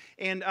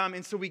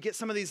 and so we get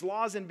some of these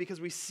laws in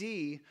because we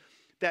see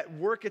that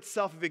work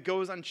itself, if it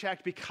goes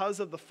unchecked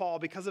because of the fall,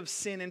 because of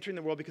sin entering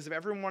the world, because of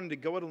everyone wanting to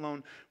go it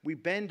alone, we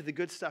bend the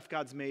good stuff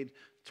God's made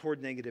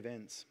toward negative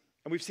ends.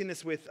 And we've seen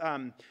this with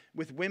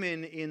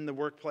women in the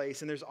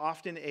workplace, and there's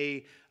often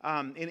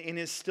and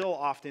is still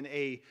often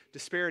a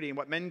disparity in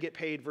what men get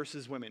paid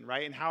versus women,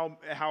 right? And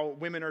how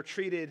women are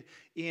treated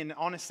in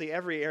honestly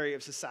every area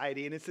of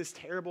society. And it's this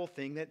terrible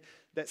thing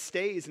that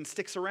stays and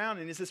sticks around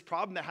and is this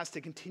problem that has to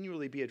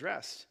continually be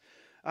addressed.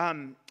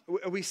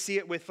 We see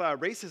it with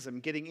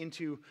racism getting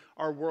into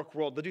our work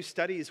world. They'll do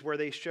studies where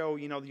they show,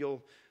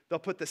 they'll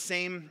put the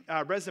same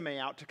resume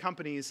out to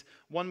companies,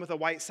 one with a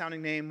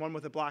white-sounding name, one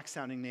with a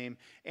black-sounding name,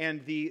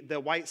 and the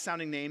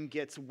white-sounding name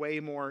gets way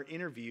more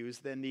interviews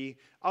than the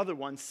other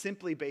one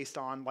simply based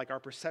on like our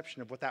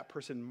perception of what that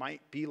person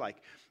might be like.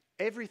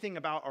 Everything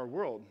about our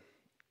world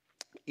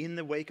in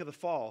the wake of the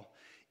fall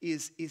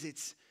is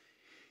it's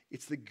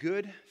the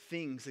good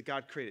things that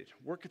God created.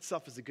 Work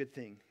itself is a good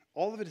thing.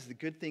 All of it is the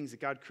good things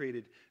that God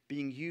created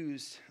being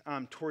used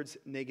towards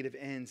negative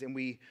ends, and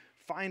we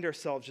find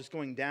ourselves just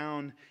going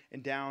down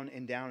and down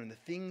and down. And the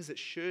things that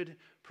should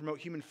promote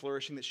human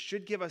flourishing, that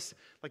should give us,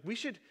 like we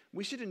should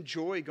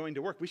enjoy going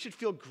to work. We should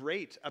feel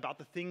great about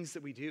the things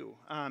that we do.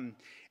 And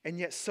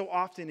yet so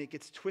often it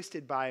gets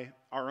twisted by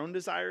our own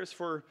desires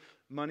for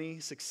money,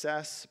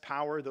 success,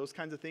 power, those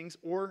kinds of things,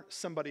 or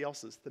somebody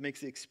else's that makes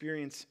the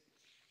experience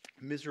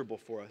miserable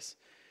for us.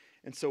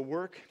 And so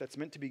work that's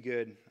meant to be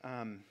good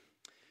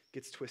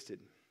gets twisted.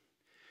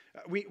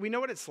 We know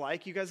what it's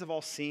like. You guys have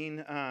all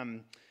seen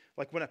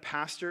like when a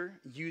pastor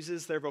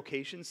uses their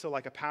vocation, so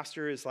like a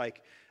pastor is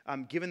like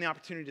given the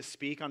opportunity to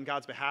speak on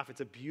God's behalf,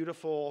 it's a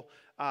beautiful,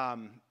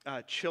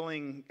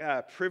 chilling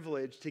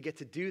privilege to get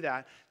to do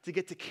that, to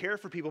get to care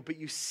for people. But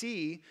you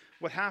see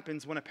what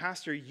happens when a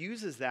pastor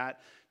uses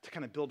that to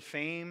kind of build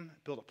fame,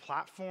 build a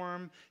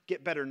platform,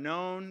 get better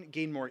known,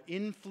 gain more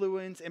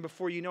influence. And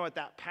before you know it,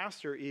 that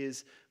pastor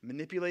is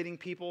manipulating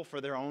people for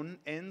their own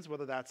ends,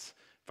 whether that's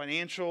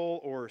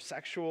financial or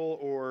sexual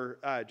or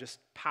just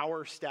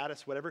power,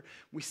 status, whatever.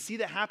 We see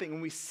that happening.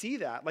 When we see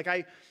that, like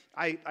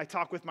I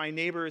talk with my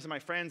neighbors and my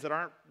friends that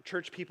aren't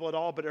church people at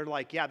all, but are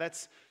like, yeah,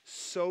 that's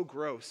so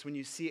gross when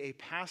you see a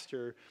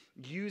pastor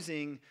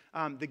using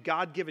the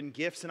God-given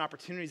gifts and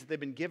opportunities that they've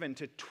been given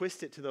to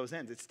twist it to those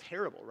ends. It's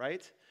terrible,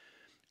 right?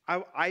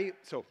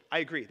 So I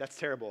agree, that's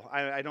terrible.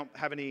 I don't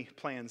have any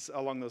plans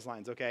along those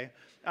lines, okay?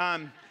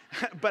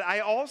 But I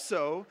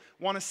also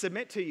want to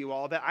submit to you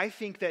all that I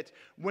think that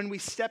when we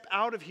step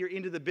out of here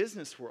into the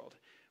business world,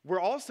 we're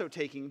also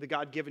taking the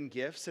God-given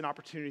gifts and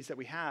opportunities that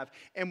we have,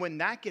 and when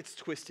that gets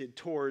twisted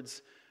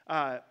towards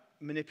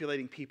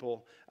manipulating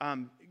people,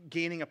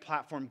 gaining a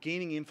platform,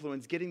 gaining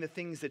influence, getting the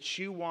things that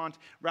you want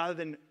rather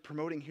than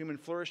promoting human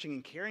flourishing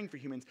and caring for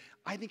humans,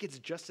 I think it's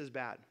just as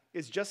bad.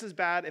 It's just as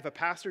bad if a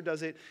pastor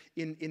does it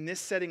in this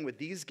setting with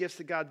these gifts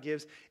that God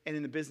gives and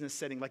in the business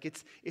setting. Like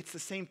it's the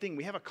same thing.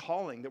 We have a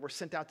calling that we're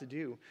sent out to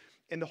do.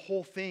 And the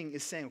whole thing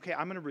is saying, okay,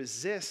 I'm going to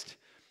resist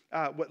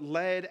what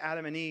led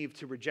Adam and Eve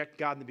to reject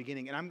God in the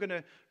beginning. And I'm going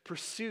to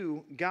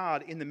pursue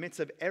God in the midst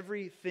of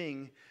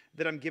everything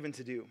that I'm given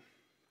to do.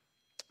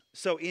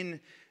 So in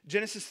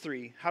Genesis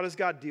 3, how does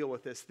God deal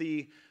with this?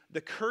 The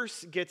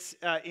curse gets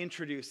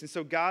introduced. And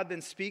so God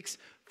then speaks.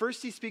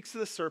 First he speaks to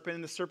the serpent,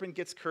 and the serpent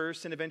gets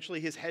cursed, and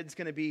eventually his head's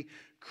going to be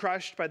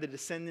crushed by the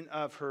descendant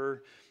of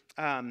her,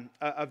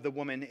 of the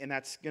woman, and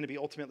that's going to be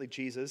ultimately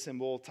Jesus. And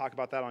we'll talk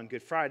about that on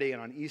Good Friday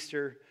and on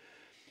Easter.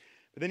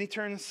 But then he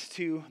turns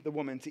to the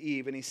woman, to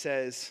Eve, and he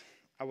says,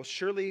 I will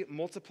surely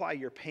multiply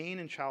your pain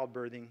in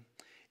childbirthing.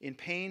 In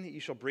pain you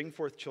shall bring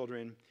forth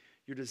children.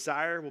 Your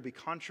desire will be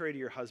contrary to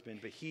your husband,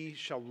 but he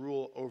shall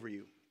rule over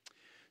you.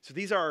 So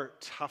these are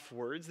tough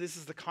words. This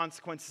is the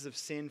consequences of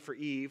sin for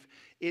Eve.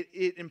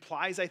 It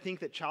implies, I think,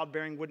 that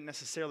childbearing wouldn't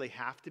necessarily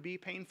have to be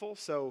painful.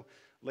 So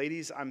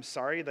ladies, I'm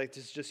sorry, like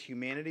this is just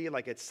humanity,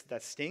 like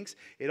that stinks.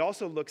 It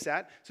also looks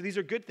at, so these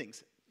are good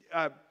things.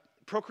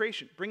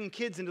 Procreation, bringing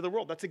kids into the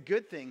world, that's a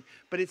good thing,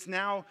 but it's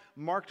now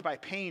marked by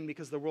pain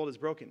because the world is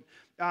broken.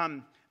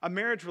 A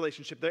marriage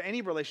relationship,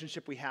 any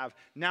relationship we have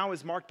now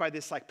is marked by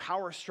this like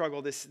power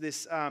struggle,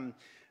 this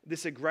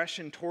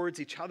aggression towards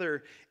each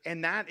other,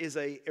 and that is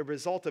a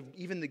result of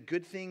even the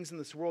good things in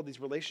this world, these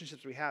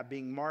relationships we have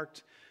being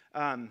marked.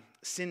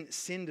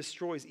 Sin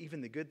destroys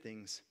even the good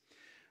things.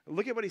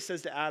 Look at what he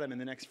says to Adam in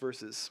the next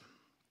verses.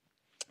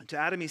 To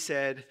Adam he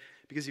said,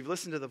 because you've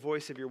listened to the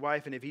voice of your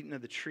wife and have eaten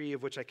of the tree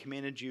of which I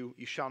commanded you,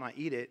 you shall not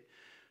eat it.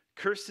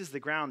 Cursed is the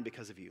ground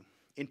because of you.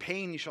 In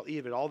pain you shall eat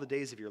of it all the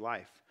days of your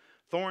life.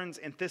 Thorns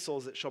and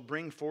thistles it shall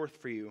bring forth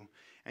for you,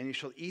 and you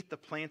shall eat the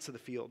plants of the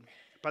field.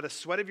 By the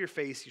sweat of your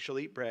face you shall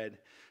eat bread,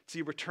 till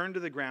you return to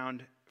the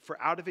ground, for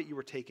out of it you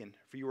were taken.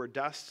 For you are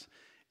dust,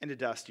 and to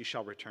dust you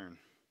shall return.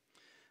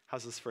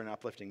 How's this for an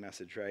uplifting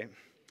message, right?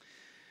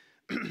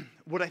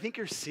 What I think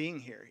you're seeing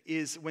here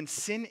is when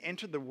sin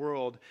entered the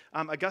world,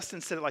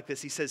 Augustine said it like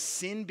this. He says,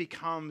 sin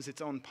becomes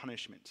its own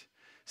punishment.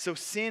 So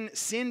sin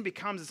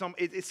becomes its own,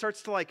 it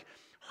starts to like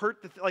hurt,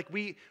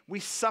 we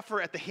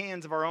suffer at the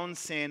hands of our own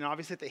sin, and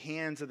obviously at the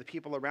hands of the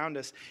people around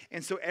us.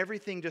 And so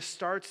everything just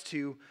starts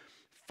to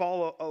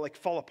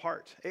fall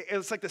apart.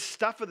 It's like the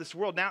stuff of this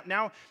world.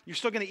 Now you're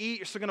still going to eat,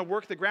 you're still going to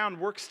work the ground,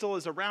 work still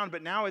is around,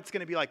 but now it's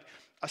going to be like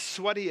a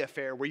sweaty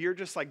affair where you're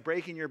just like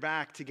breaking your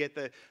back to get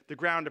the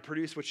ground to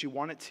produce what you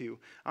want it to.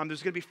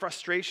 There's going to be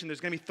frustration, there's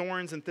going to be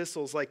thorns and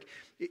thistles, like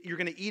you're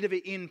going to eat of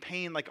it in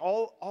pain. Like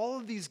all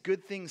of these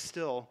good things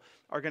still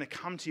are going to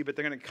come to you, but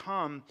they're going to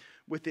come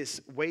with this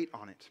weight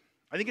on it.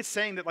 I think it's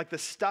saying that like the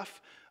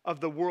stuff of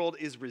the world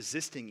is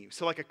resisting you.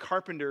 So like a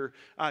carpenter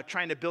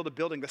trying to build a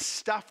building, the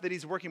stuff that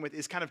he's working with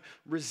is kind of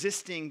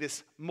resisting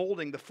this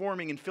molding, the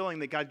forming and filling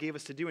that God gave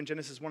us to do in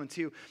Genesis 1 and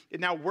 2. It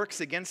now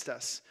works against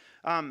us.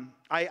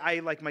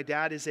 I like my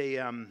dad is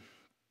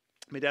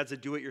my dad's a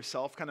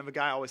do-it-yourself kind of a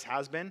guy, always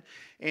has been,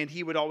 and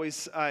he would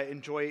always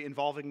enjoy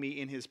involving me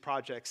in his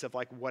projects of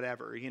like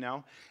whatever, you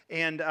know?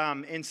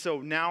 And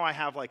so now I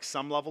have like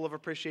some level of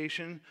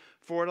appreciation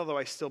for it, although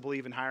I still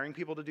believe in hiring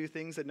people to do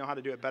things that know how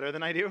to do it better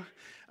than I do.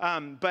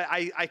 But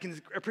I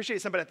can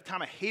appreciate somebody. At the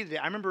time I hated it.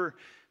 I remember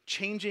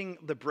changing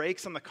the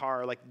brakes on the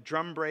car, like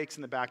drum brakes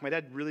in the back. My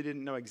dad really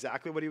didn't know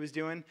exactly what he was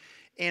doing.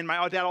 And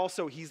my dad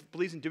also, he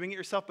believes in doing it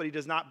yourself, but he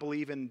does not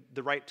believe in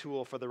the right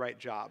tool for the right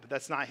job.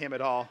 That's not him at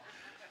all.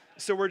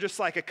 So we're just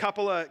like a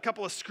couple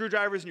of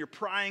screwdrivers and you're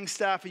prying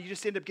stuff and you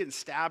just end up getting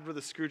stabbed with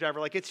a screwdriver.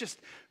 Like it's just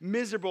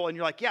miserable. And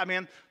you're like, yeah,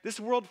 man, this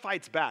world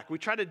fights back. We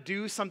try to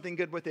do something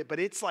good with it, but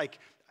it's like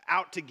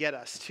out to get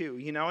us too,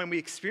 you know, and we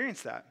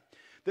experience that.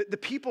 The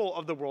people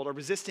of the world are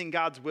resisting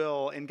God's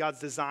will and God's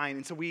design.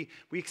 And so we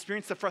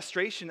experience the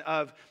frustration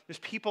of there's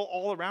people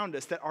all around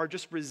us that are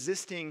just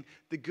resisting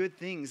the good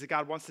things that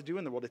God wants to do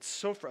in the world. It's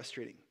so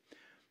frustrating.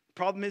 The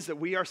problem is that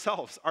we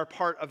ourselves are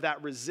part of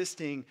that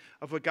resisting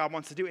of what God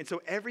wants to do. And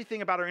so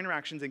everything about our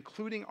interactions,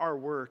 including our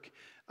work,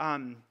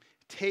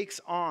 takes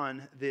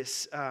on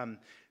this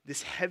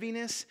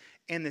heaviness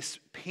and this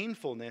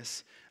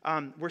painfulness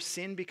where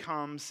sin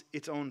becomes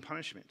its own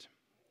punishment.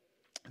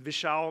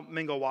 Vishal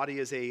Mangalwadi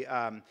is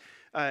a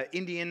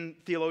Indian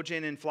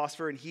theologian and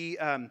philosopher, and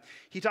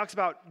he talks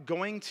about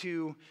going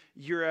to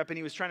Europe, and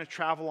he was trying to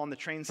travel on the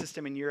train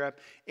system in Europe,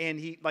 and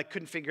he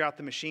couldn't figure out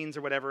the machines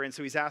or whatever, and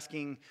so he's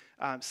asking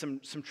some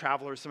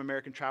travelers, some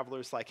American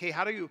travelers, like, hey,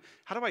 how do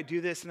I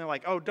do this? And they're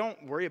like, oh,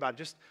 don't worry about it,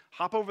 just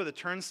hop over the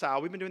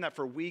turnstile. We've been doing that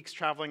for weeks,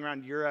 traveling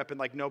around Europe, and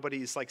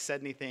nobody's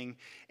said anything.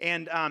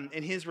 And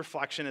his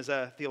reflection as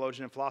a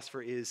theologian and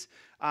philosopher is,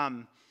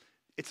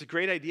 it's a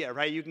great idea,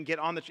 right? You can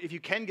if you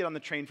can get on the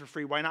train for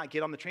free, why not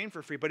get on the train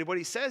for free? But what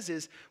he says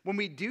is, when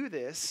we do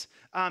this,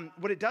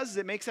 what it does is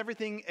it makes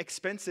everything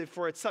expensive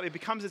for itself. It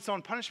becomes its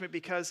own punishment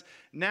because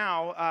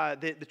now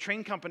the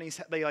train companies,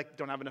 they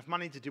don't have enough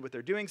money to do what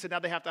they're doing, so now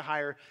they have to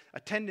hire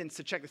attendants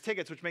to check the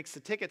tickets, which makes the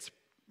tickets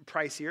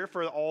pricier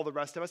for all the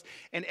rest of us.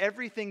 And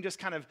everything just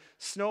kind of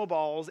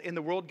snowballs, and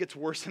the world gets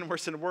worse and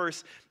worse and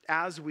worse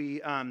as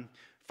we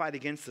fight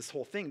against this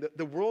whole thing.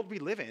 The world we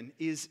live in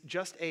is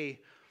just a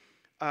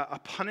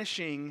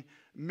punishing,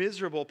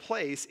 miserable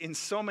place in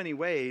so many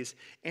ways,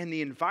 and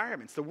the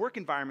work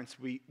environments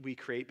we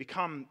create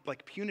become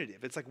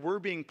punitive. It's we're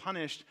being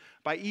punished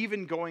by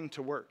even going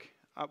to work.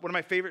 One of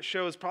my favorite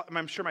shows,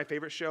 I'm sure my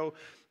favorite show,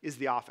 is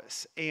The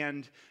Office.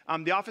 And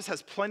The Office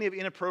has plenty of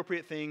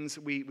inappropriate things.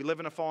 We live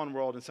in a fallen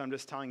world, and so I'm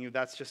just telling you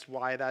that's just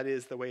why that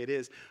is the way it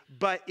is.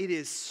 But it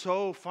is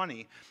so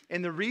funny.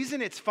 And the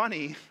reason it's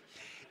funny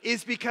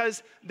is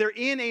because they're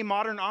in a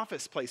modern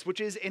office place,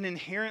 which is an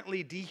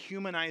inherently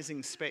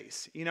dehumanizing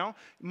space,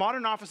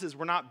 Modern offices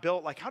were not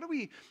built how do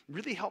we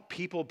really help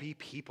people be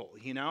people,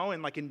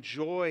 and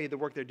enjoy the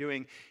work they're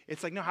doing.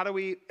 It's no, how do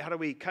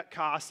we cut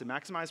costs and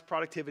maximize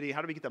productivity?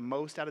 How do we get the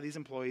most out of these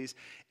employees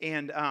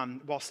and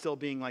while still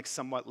being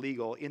somewhat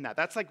legal in that?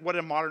 That's what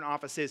a modern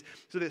office is.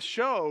 So this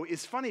show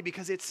is funny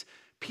because it's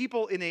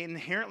people in an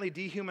inherently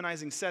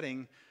dehumanizing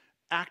setting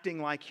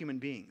acting like human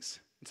beings.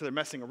 And so they're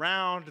messing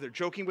around, they're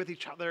joking with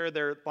each other,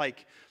 they're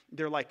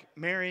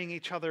marrying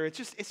each other. It's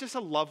just a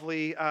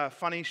lovely,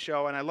 funny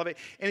show, and I love it.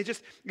 And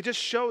it just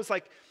shows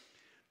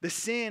the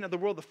sin of the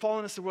world, the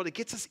fallenness of the world. It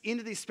gets us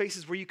into these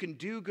spaces where you can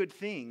do good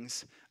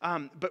things,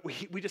 but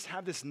we just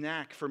have this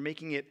knack for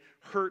making it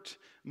hurt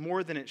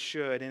more than it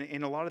should.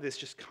 And a lot of this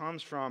just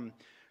comes from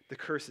the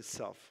curse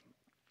itself.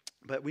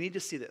 But we need to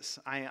see this.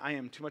 I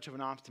am too much of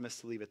an optimist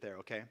to leave it there,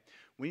 okay?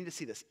 We need to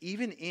see this.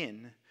 Even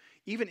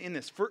in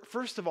this,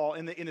 first of all,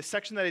 in the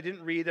section that I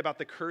didn't read about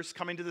the curse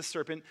coming to the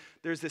serpent,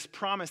 there's this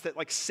promise that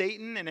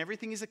Satan and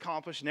everything he's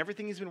accomplished and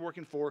everything he's been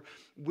working for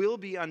will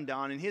be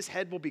undone, and his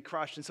head will be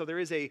crushed. And so there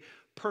is a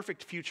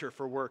perfect future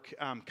for work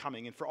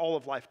coming and for all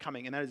of life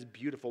coming, and that is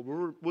beautiful.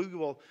 We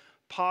will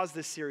pause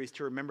this series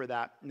to remember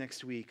that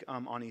next week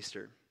on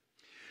Easter.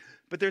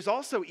 But there's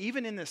also,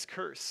 even in this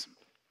curse,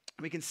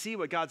 we can see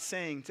what God's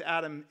saying to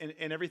Adam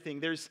and everything.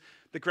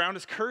 The ground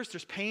is cursed,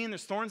 there's pain,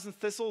 there's thorns and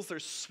thistles,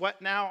 there's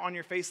sweat now on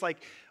your face.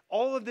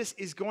 All of this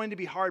is going to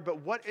be hard,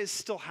 but what is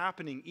still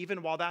happening,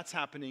 even while that's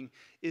happening,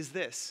 is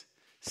this.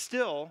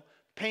 Still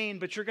pain,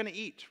 but you're going to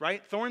eat,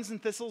 right? Thorns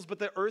and thistles, but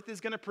the earth is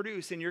going to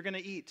produce, and you're going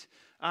to eat.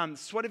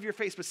 Sweat of your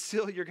face, but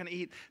still you're going to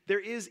eat. There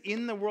is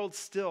in the world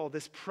still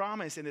this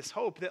promise and this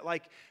hope that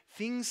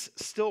things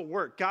still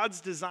work.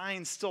 God's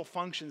design still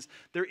functions.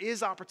 There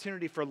is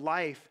opportunity for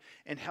life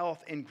and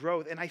health and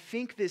growth. And I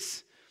think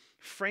this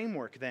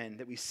framework then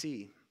that we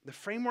see, the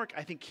framework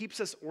I think keeps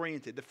us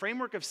oriented. The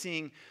framework of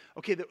seeing,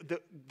 okay,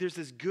 there's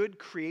this good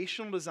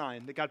creational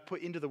design that God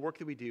put into the work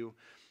that we do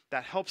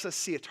that helps us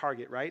see a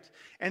target, right?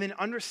 And then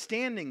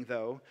understanding,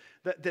 though,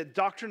 that the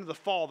doctrine of the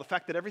fall, the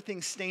fact that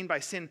everything's stained by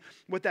sin,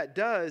 what that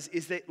does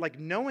is that,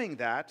 knowing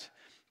that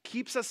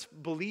keeps us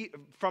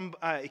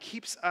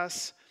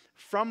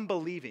from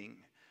believing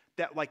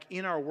that,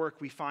 in our work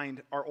we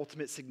find our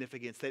ultimate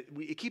significance.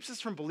 It keeps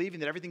us from believing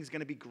that everything's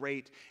going to be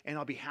great and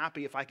I'll be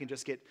happy if I can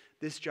just get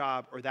this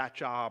job or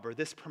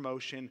this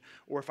promotion,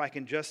 or if I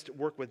can just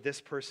work with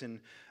this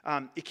person.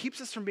 It keeps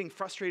us from being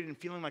frustrated and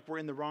feeling like we're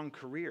in the wrong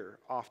career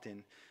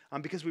often.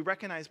 Because we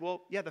recognize,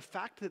 the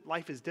fact that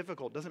life is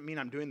difficult doesn't mean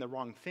I'm doing the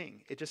wrong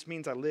thing. It just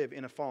means I live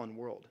in a fallen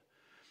world.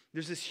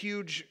 There's this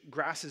huge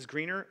grass is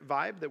greener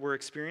vibe that we're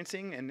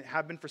experiencing and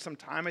have been for some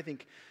time. I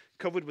think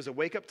COVID was a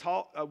wake-up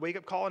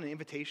call and an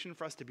invitation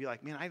for us to be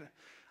like, man,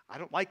 I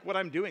don't like what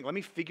I'm doing. Let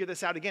me figure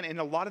this out again. And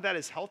a lot of that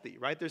is healthy,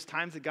 right? There's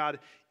times that God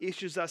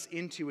issues us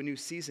into a new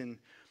season.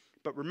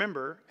 But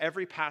remember,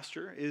 every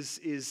pasture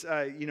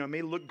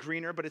may look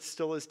greener, but it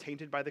still is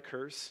tainted by the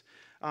curse.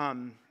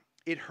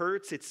 It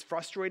hurts. It's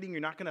frustrating.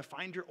 You're not going to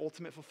find your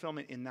ultimate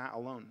fulfillment in that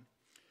alone.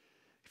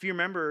 If you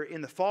remember,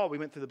 in the fall, we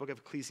went through the book of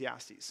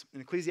Ecclesiastes.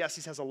 And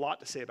Ecclesiastes has a lot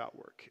to say about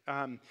work.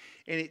 And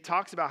it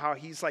talks about how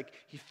he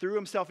threw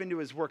himself into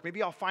his work.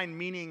 Maybe I'll find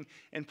meaning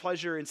and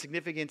pleasure and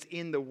significance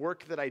in the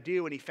work that I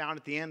do. And he found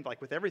at the end,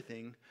 like with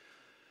everything,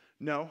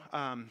 no,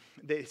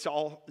 it's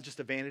all just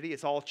a vanity.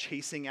 It's all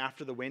chasing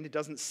after the wind. It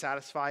doesn't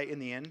satisfy in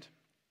the end.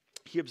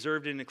 He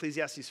observed in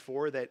Ecclesiastes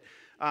 4 that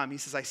he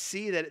says, I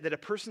see that a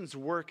person's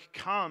work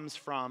comes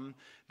from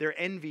their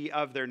envy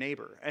of their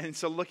neighbor. And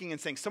so looking and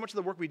saying, so much of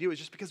the work we do is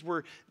just because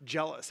we're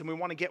jealous and we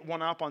want to get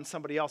one up on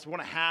somebody else. We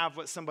want to have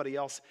what somebody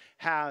else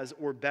has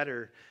or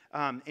better.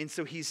 And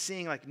so he's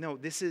seeing like, no,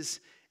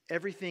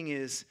 everything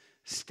is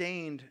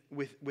stained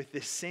with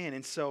this sin.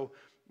 And so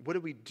what do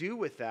we do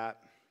with that?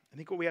 I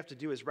think what we have to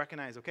do is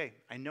recognize, okay,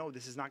 I know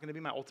this is not going to be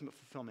my ultimate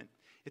fulfillment.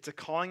 It's a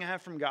calling I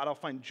have from God. I'll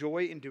find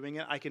joy in doing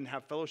it. I can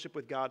have fellowship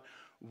with God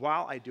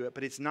while I do it,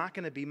 but it's not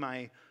going to be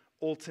my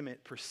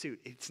ultimate pursuit.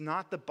 It's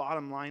not the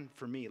bottom line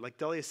for me. Like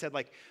Delia said,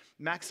 like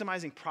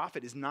maximizing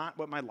profit is not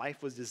what my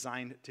life was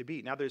designed to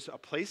be. Now there's a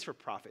place for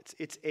profits.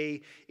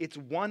 It's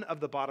one of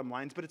the bottom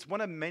lines, but it's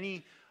one of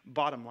many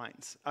bottom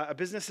lines. A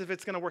business, if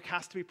it's going to work,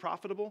 has to be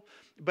profitable,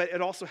 but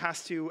it also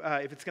has to,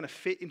 if it's going to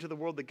fit into the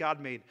world that God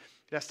made,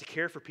 it has to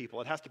care for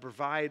people. It has to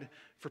provide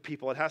for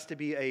people. It has to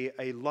be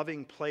a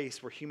loving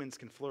place where humans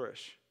can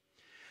flourish.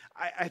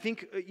 I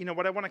think,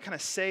 what I want to kind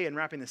of say in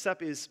wrapping this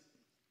up is,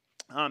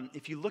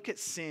 if you look at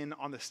sin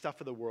on the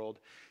stuff of the world,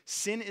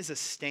 sin is a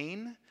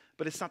stain,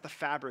 but it's not the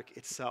fabric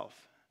itself.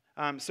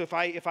 So if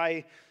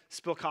I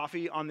spill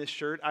coffee on this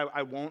shirt,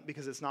 I won't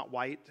because it's not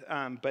white.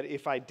 But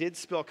if I did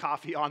spill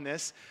coffee on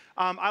this,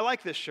 I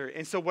like this shirt.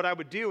 And so what I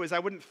would do is I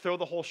wouldn't throw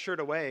the whole shirt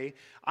away.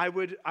 I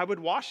would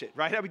wash it,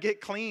 right? I would get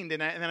cleaned,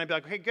 and then I'd be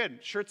like, okay, good,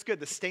 shirt's good.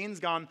 The stain's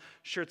gone,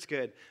 shirt's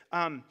good.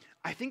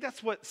 I think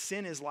that's what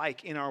sin is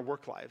like in our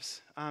work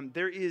lives.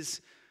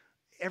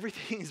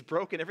 Everything is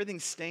broken,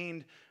 everything's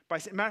stained by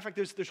sin. Matter of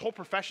fact, there's whole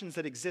professions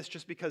that exist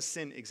just because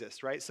sin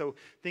exists, right? So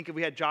think if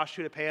we had Josh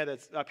Hudapaya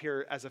that's up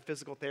here as a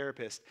physical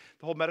therapist.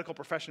 The whole medical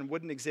profession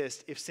wouldn't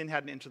exist if sin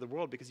hadn't entered the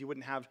world because you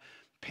wouldn't have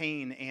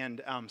pain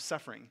and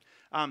suffering.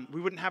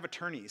 We wouldn't have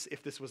attorneys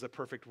if this was a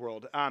perfect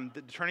world.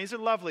 The attorneys are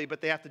lovely,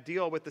 but they have to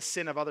deal with the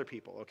sin of other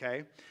people,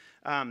 okay?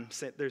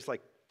 So there's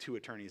like 2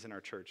 attorneys in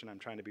our church, and I'm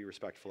trying to be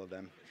respectful of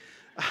them.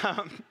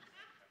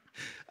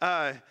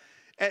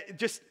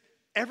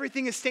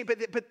 Everything is stained,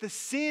 but the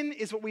sin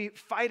is what we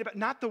fight about,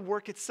 not the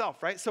work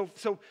itself, right?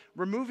 So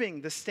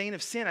removing the stain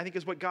of sin, I think,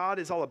 is what God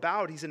is all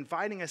about. He's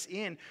inviting us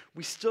in.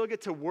 We still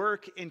get to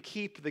work and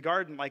keep the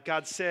garden, like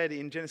God said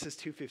in Genesis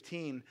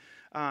 2:15.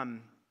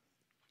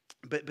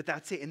 But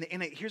that's it.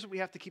 And here's what we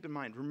have to keep in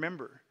mind.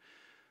 Remember,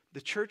 the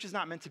church is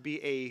not meant to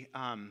be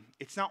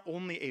it's not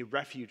only a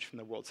refuge from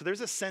the world. So there's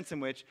a sense in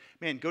which,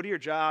 man, go to your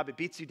job, it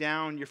beats you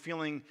down, you're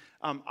feeling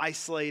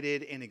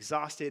isolated and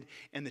exhausted,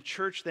 and the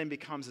church then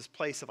becomes this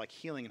place of like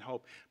healing and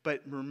hope.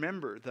 But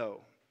remember,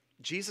 though,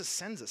 Jesus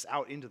sends us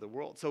out into the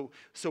world.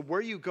 So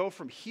where you go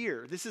from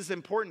here, this is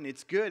important,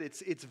 it's good,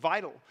 it's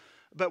vital.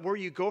 But where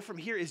you go from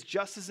here is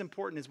just as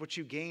important as what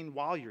you gain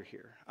while you're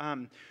here.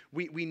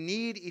 We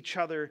need each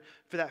other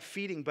for that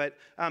feeding. But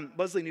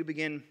Leslie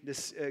Newbegin,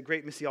 this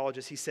great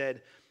missiologist, he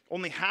said,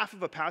 only half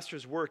of a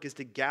pastor's work is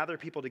to gather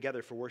people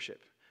together for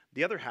worship.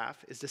 The other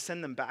half is to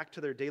send them back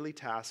to their daily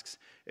tasks,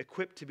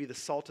 equipped to be the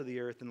salt of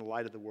the earth and the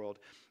light of the world.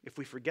 If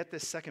we forget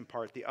this second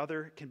part, the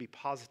other can be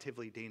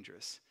positively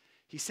dangerous.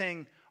 He's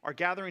saying our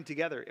gathering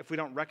together, if we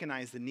don't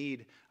recognize the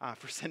need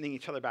for sending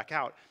each other back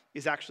out,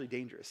 is actually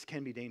dangerous,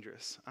 can be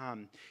dangerous.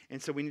 And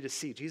so we need to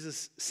see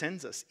Jesus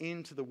sends us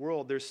into the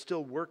world. There's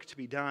still work to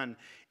be done.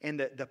 And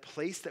the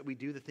place that we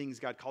do the things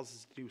God calls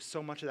us to do,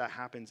 so much of that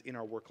happens in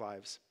our work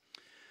lives.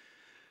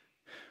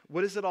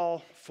 What is it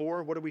all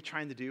for? What are we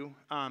trying to do?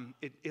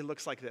 It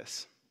looks like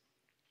this.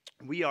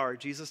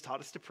 Jesus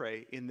taught us to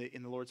pray in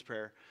the Lord's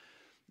Prayer,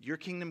 your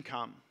kingdom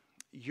come.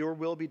 Your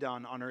will be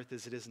done on earth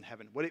as it is in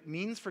heaven. What it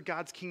means for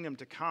God's kingdom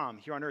to come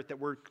here on earth that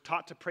we're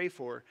taught to pray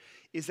for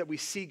is that we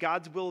see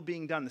God's will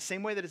being done. The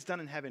same way that it's done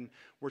in heaven,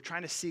 we're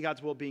trying to see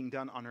God's will being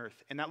done on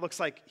earth. And that looks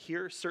like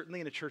here,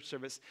 certainly in a church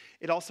service.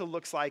 It also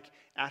looks like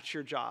at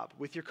your job,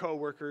 with your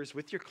coworkers,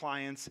 with your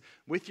clients,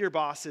 with your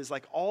bosses,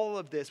 like all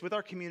of this, with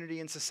our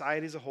community and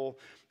society as a whole.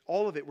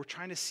 All of it, we're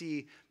trying to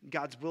see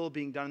God's will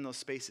being done in those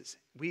spaces.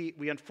 We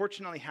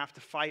unfortunately have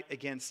to fight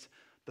against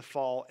the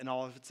fall and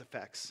all of its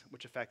effects,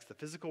 which affects the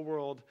physical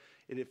world,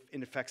 it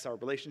affects our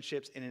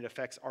relationships, and it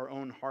affects our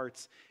own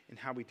hearts and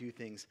how we do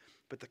things.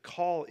 But the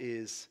call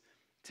is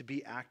to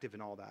be active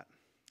in all that.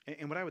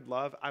 And what I would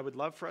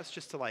love for us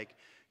just to like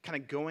kind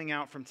of going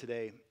out from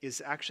today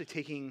is actually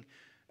taking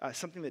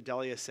something that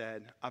Delia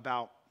said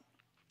about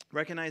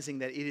recognizing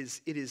that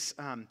it's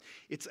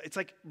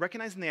like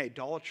recognizing the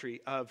idolatry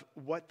of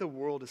what the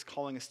world is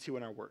calling us to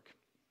in our work.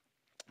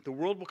 The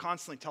world will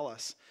constantly tell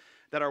us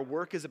that our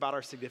work is about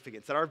our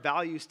significance, that our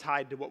value is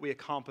tied to what we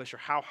accomplish or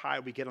how high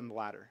we get on the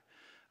ladder.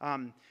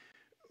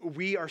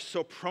 we are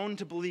so prone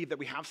to believe that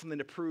we have something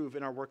to prove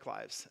in our work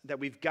lives, that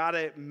we've got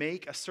to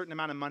make a certain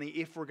amount of money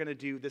if we're going to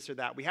do this or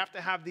that. We have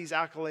to have these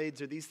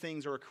accolades or these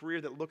things or a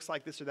career that looks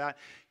like this or that.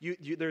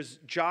 There's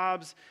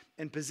jobs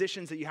and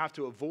positions that you have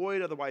to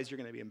avoid, otherwise you're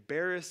going to be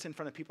embarrassed in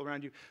front of people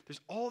around you.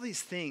 There's all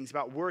these things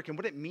about work and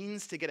what it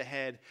means to get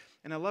ahead.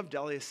 And I love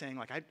Delia saying,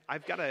 like,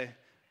 I've got to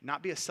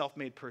not be a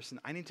self-made person.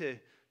 I need to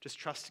just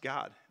trust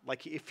God.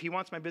 Like, if he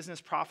wants my business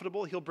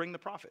profitable, he'll bring the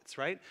profits,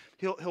 right?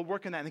 He'll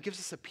work on that, and it gives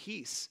us a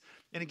peace,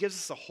 and it gives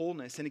us a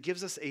wholeness, and it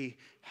gives us a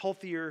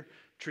healthier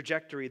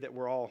trajectory that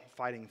we're all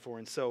fighting for.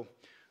 And so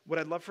what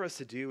I'd love for us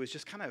to do is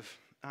just kind of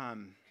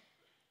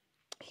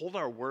hold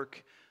our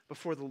work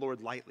before the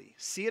Lord lightly.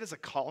 See it as a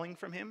calling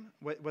from him,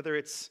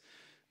 whether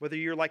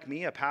you're like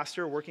me, a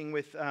pastor working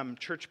with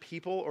church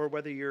people, or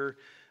whether you're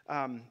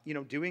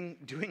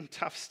doing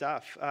tough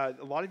stuff. A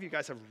lot of you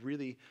guys have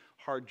really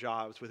hard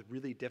jobs with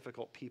really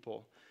difficult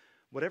people.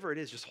 Whatever it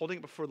is, just holding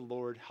it before the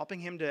Lord, helping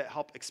him to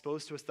help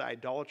expose to us the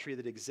idolatry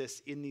that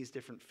exists in these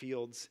different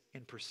fields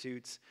and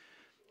pursuits,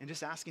 and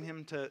just asking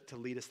him to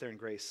lead us there in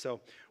grace.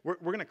 So we're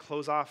going to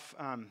close off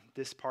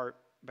this part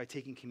by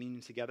taking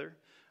communion together.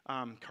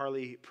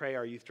 Carly Prey,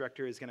 our youth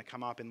director, is going to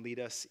come up and lead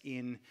us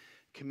in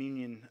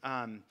communion.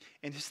 And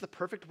this is the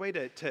perfect way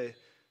to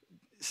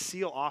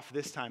seal off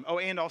this time. Oh,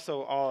 and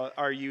also all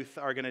our youth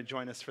are going to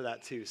join us for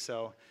that too.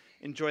 So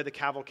enjoy the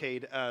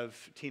cavalcade of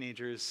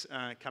teenagers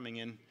coming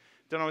in.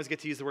 Don't always get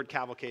to use the word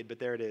cavalcade, but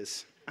there it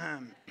is.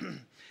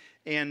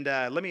 And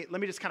let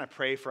me just kind of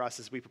pray for us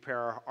as we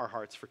prepare our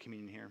hearts for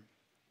communion here.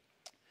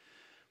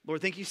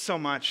 Lord, thank you so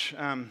much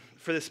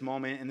for this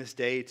moment and this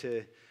day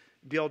to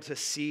be able to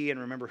see and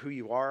remember who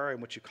you are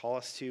and what you call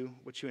us to,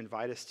 what you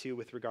invite us to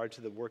with regard to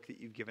the work that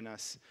you've given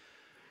us.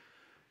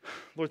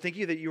 Lord, thank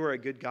you that you are a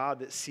good God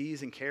that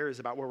sees and cares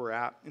about where we're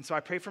at. And so I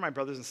pray for my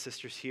brothers and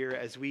sisters here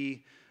as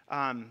we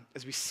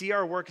see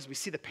our work, as we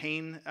see the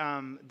pain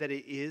that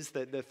it is,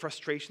 the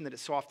frustration that it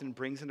so often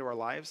brings into our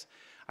lives.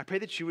 I pray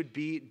that you would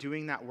be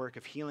doing that work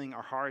of healing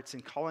our hearts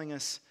and calling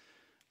us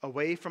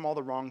away from all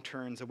the wrong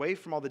turns, away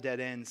from all the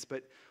dead ends.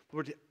 But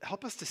Lord,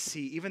 help us to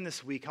see, even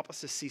this week, help us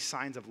to see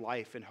signs of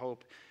life and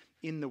hope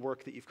in the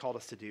work that you've called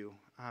us to do.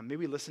 May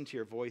we listen to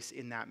your voice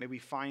in that. May we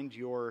find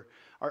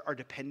our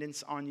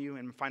dependence on you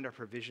and find our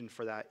provision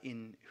for that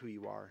in who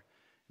you are.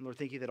 And Lord,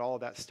 thank you that all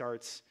of that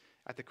starts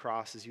at the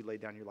cross as you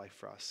laid down your life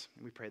for us.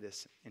 And we pray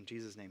this in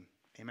Jesus' name.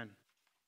 Amen.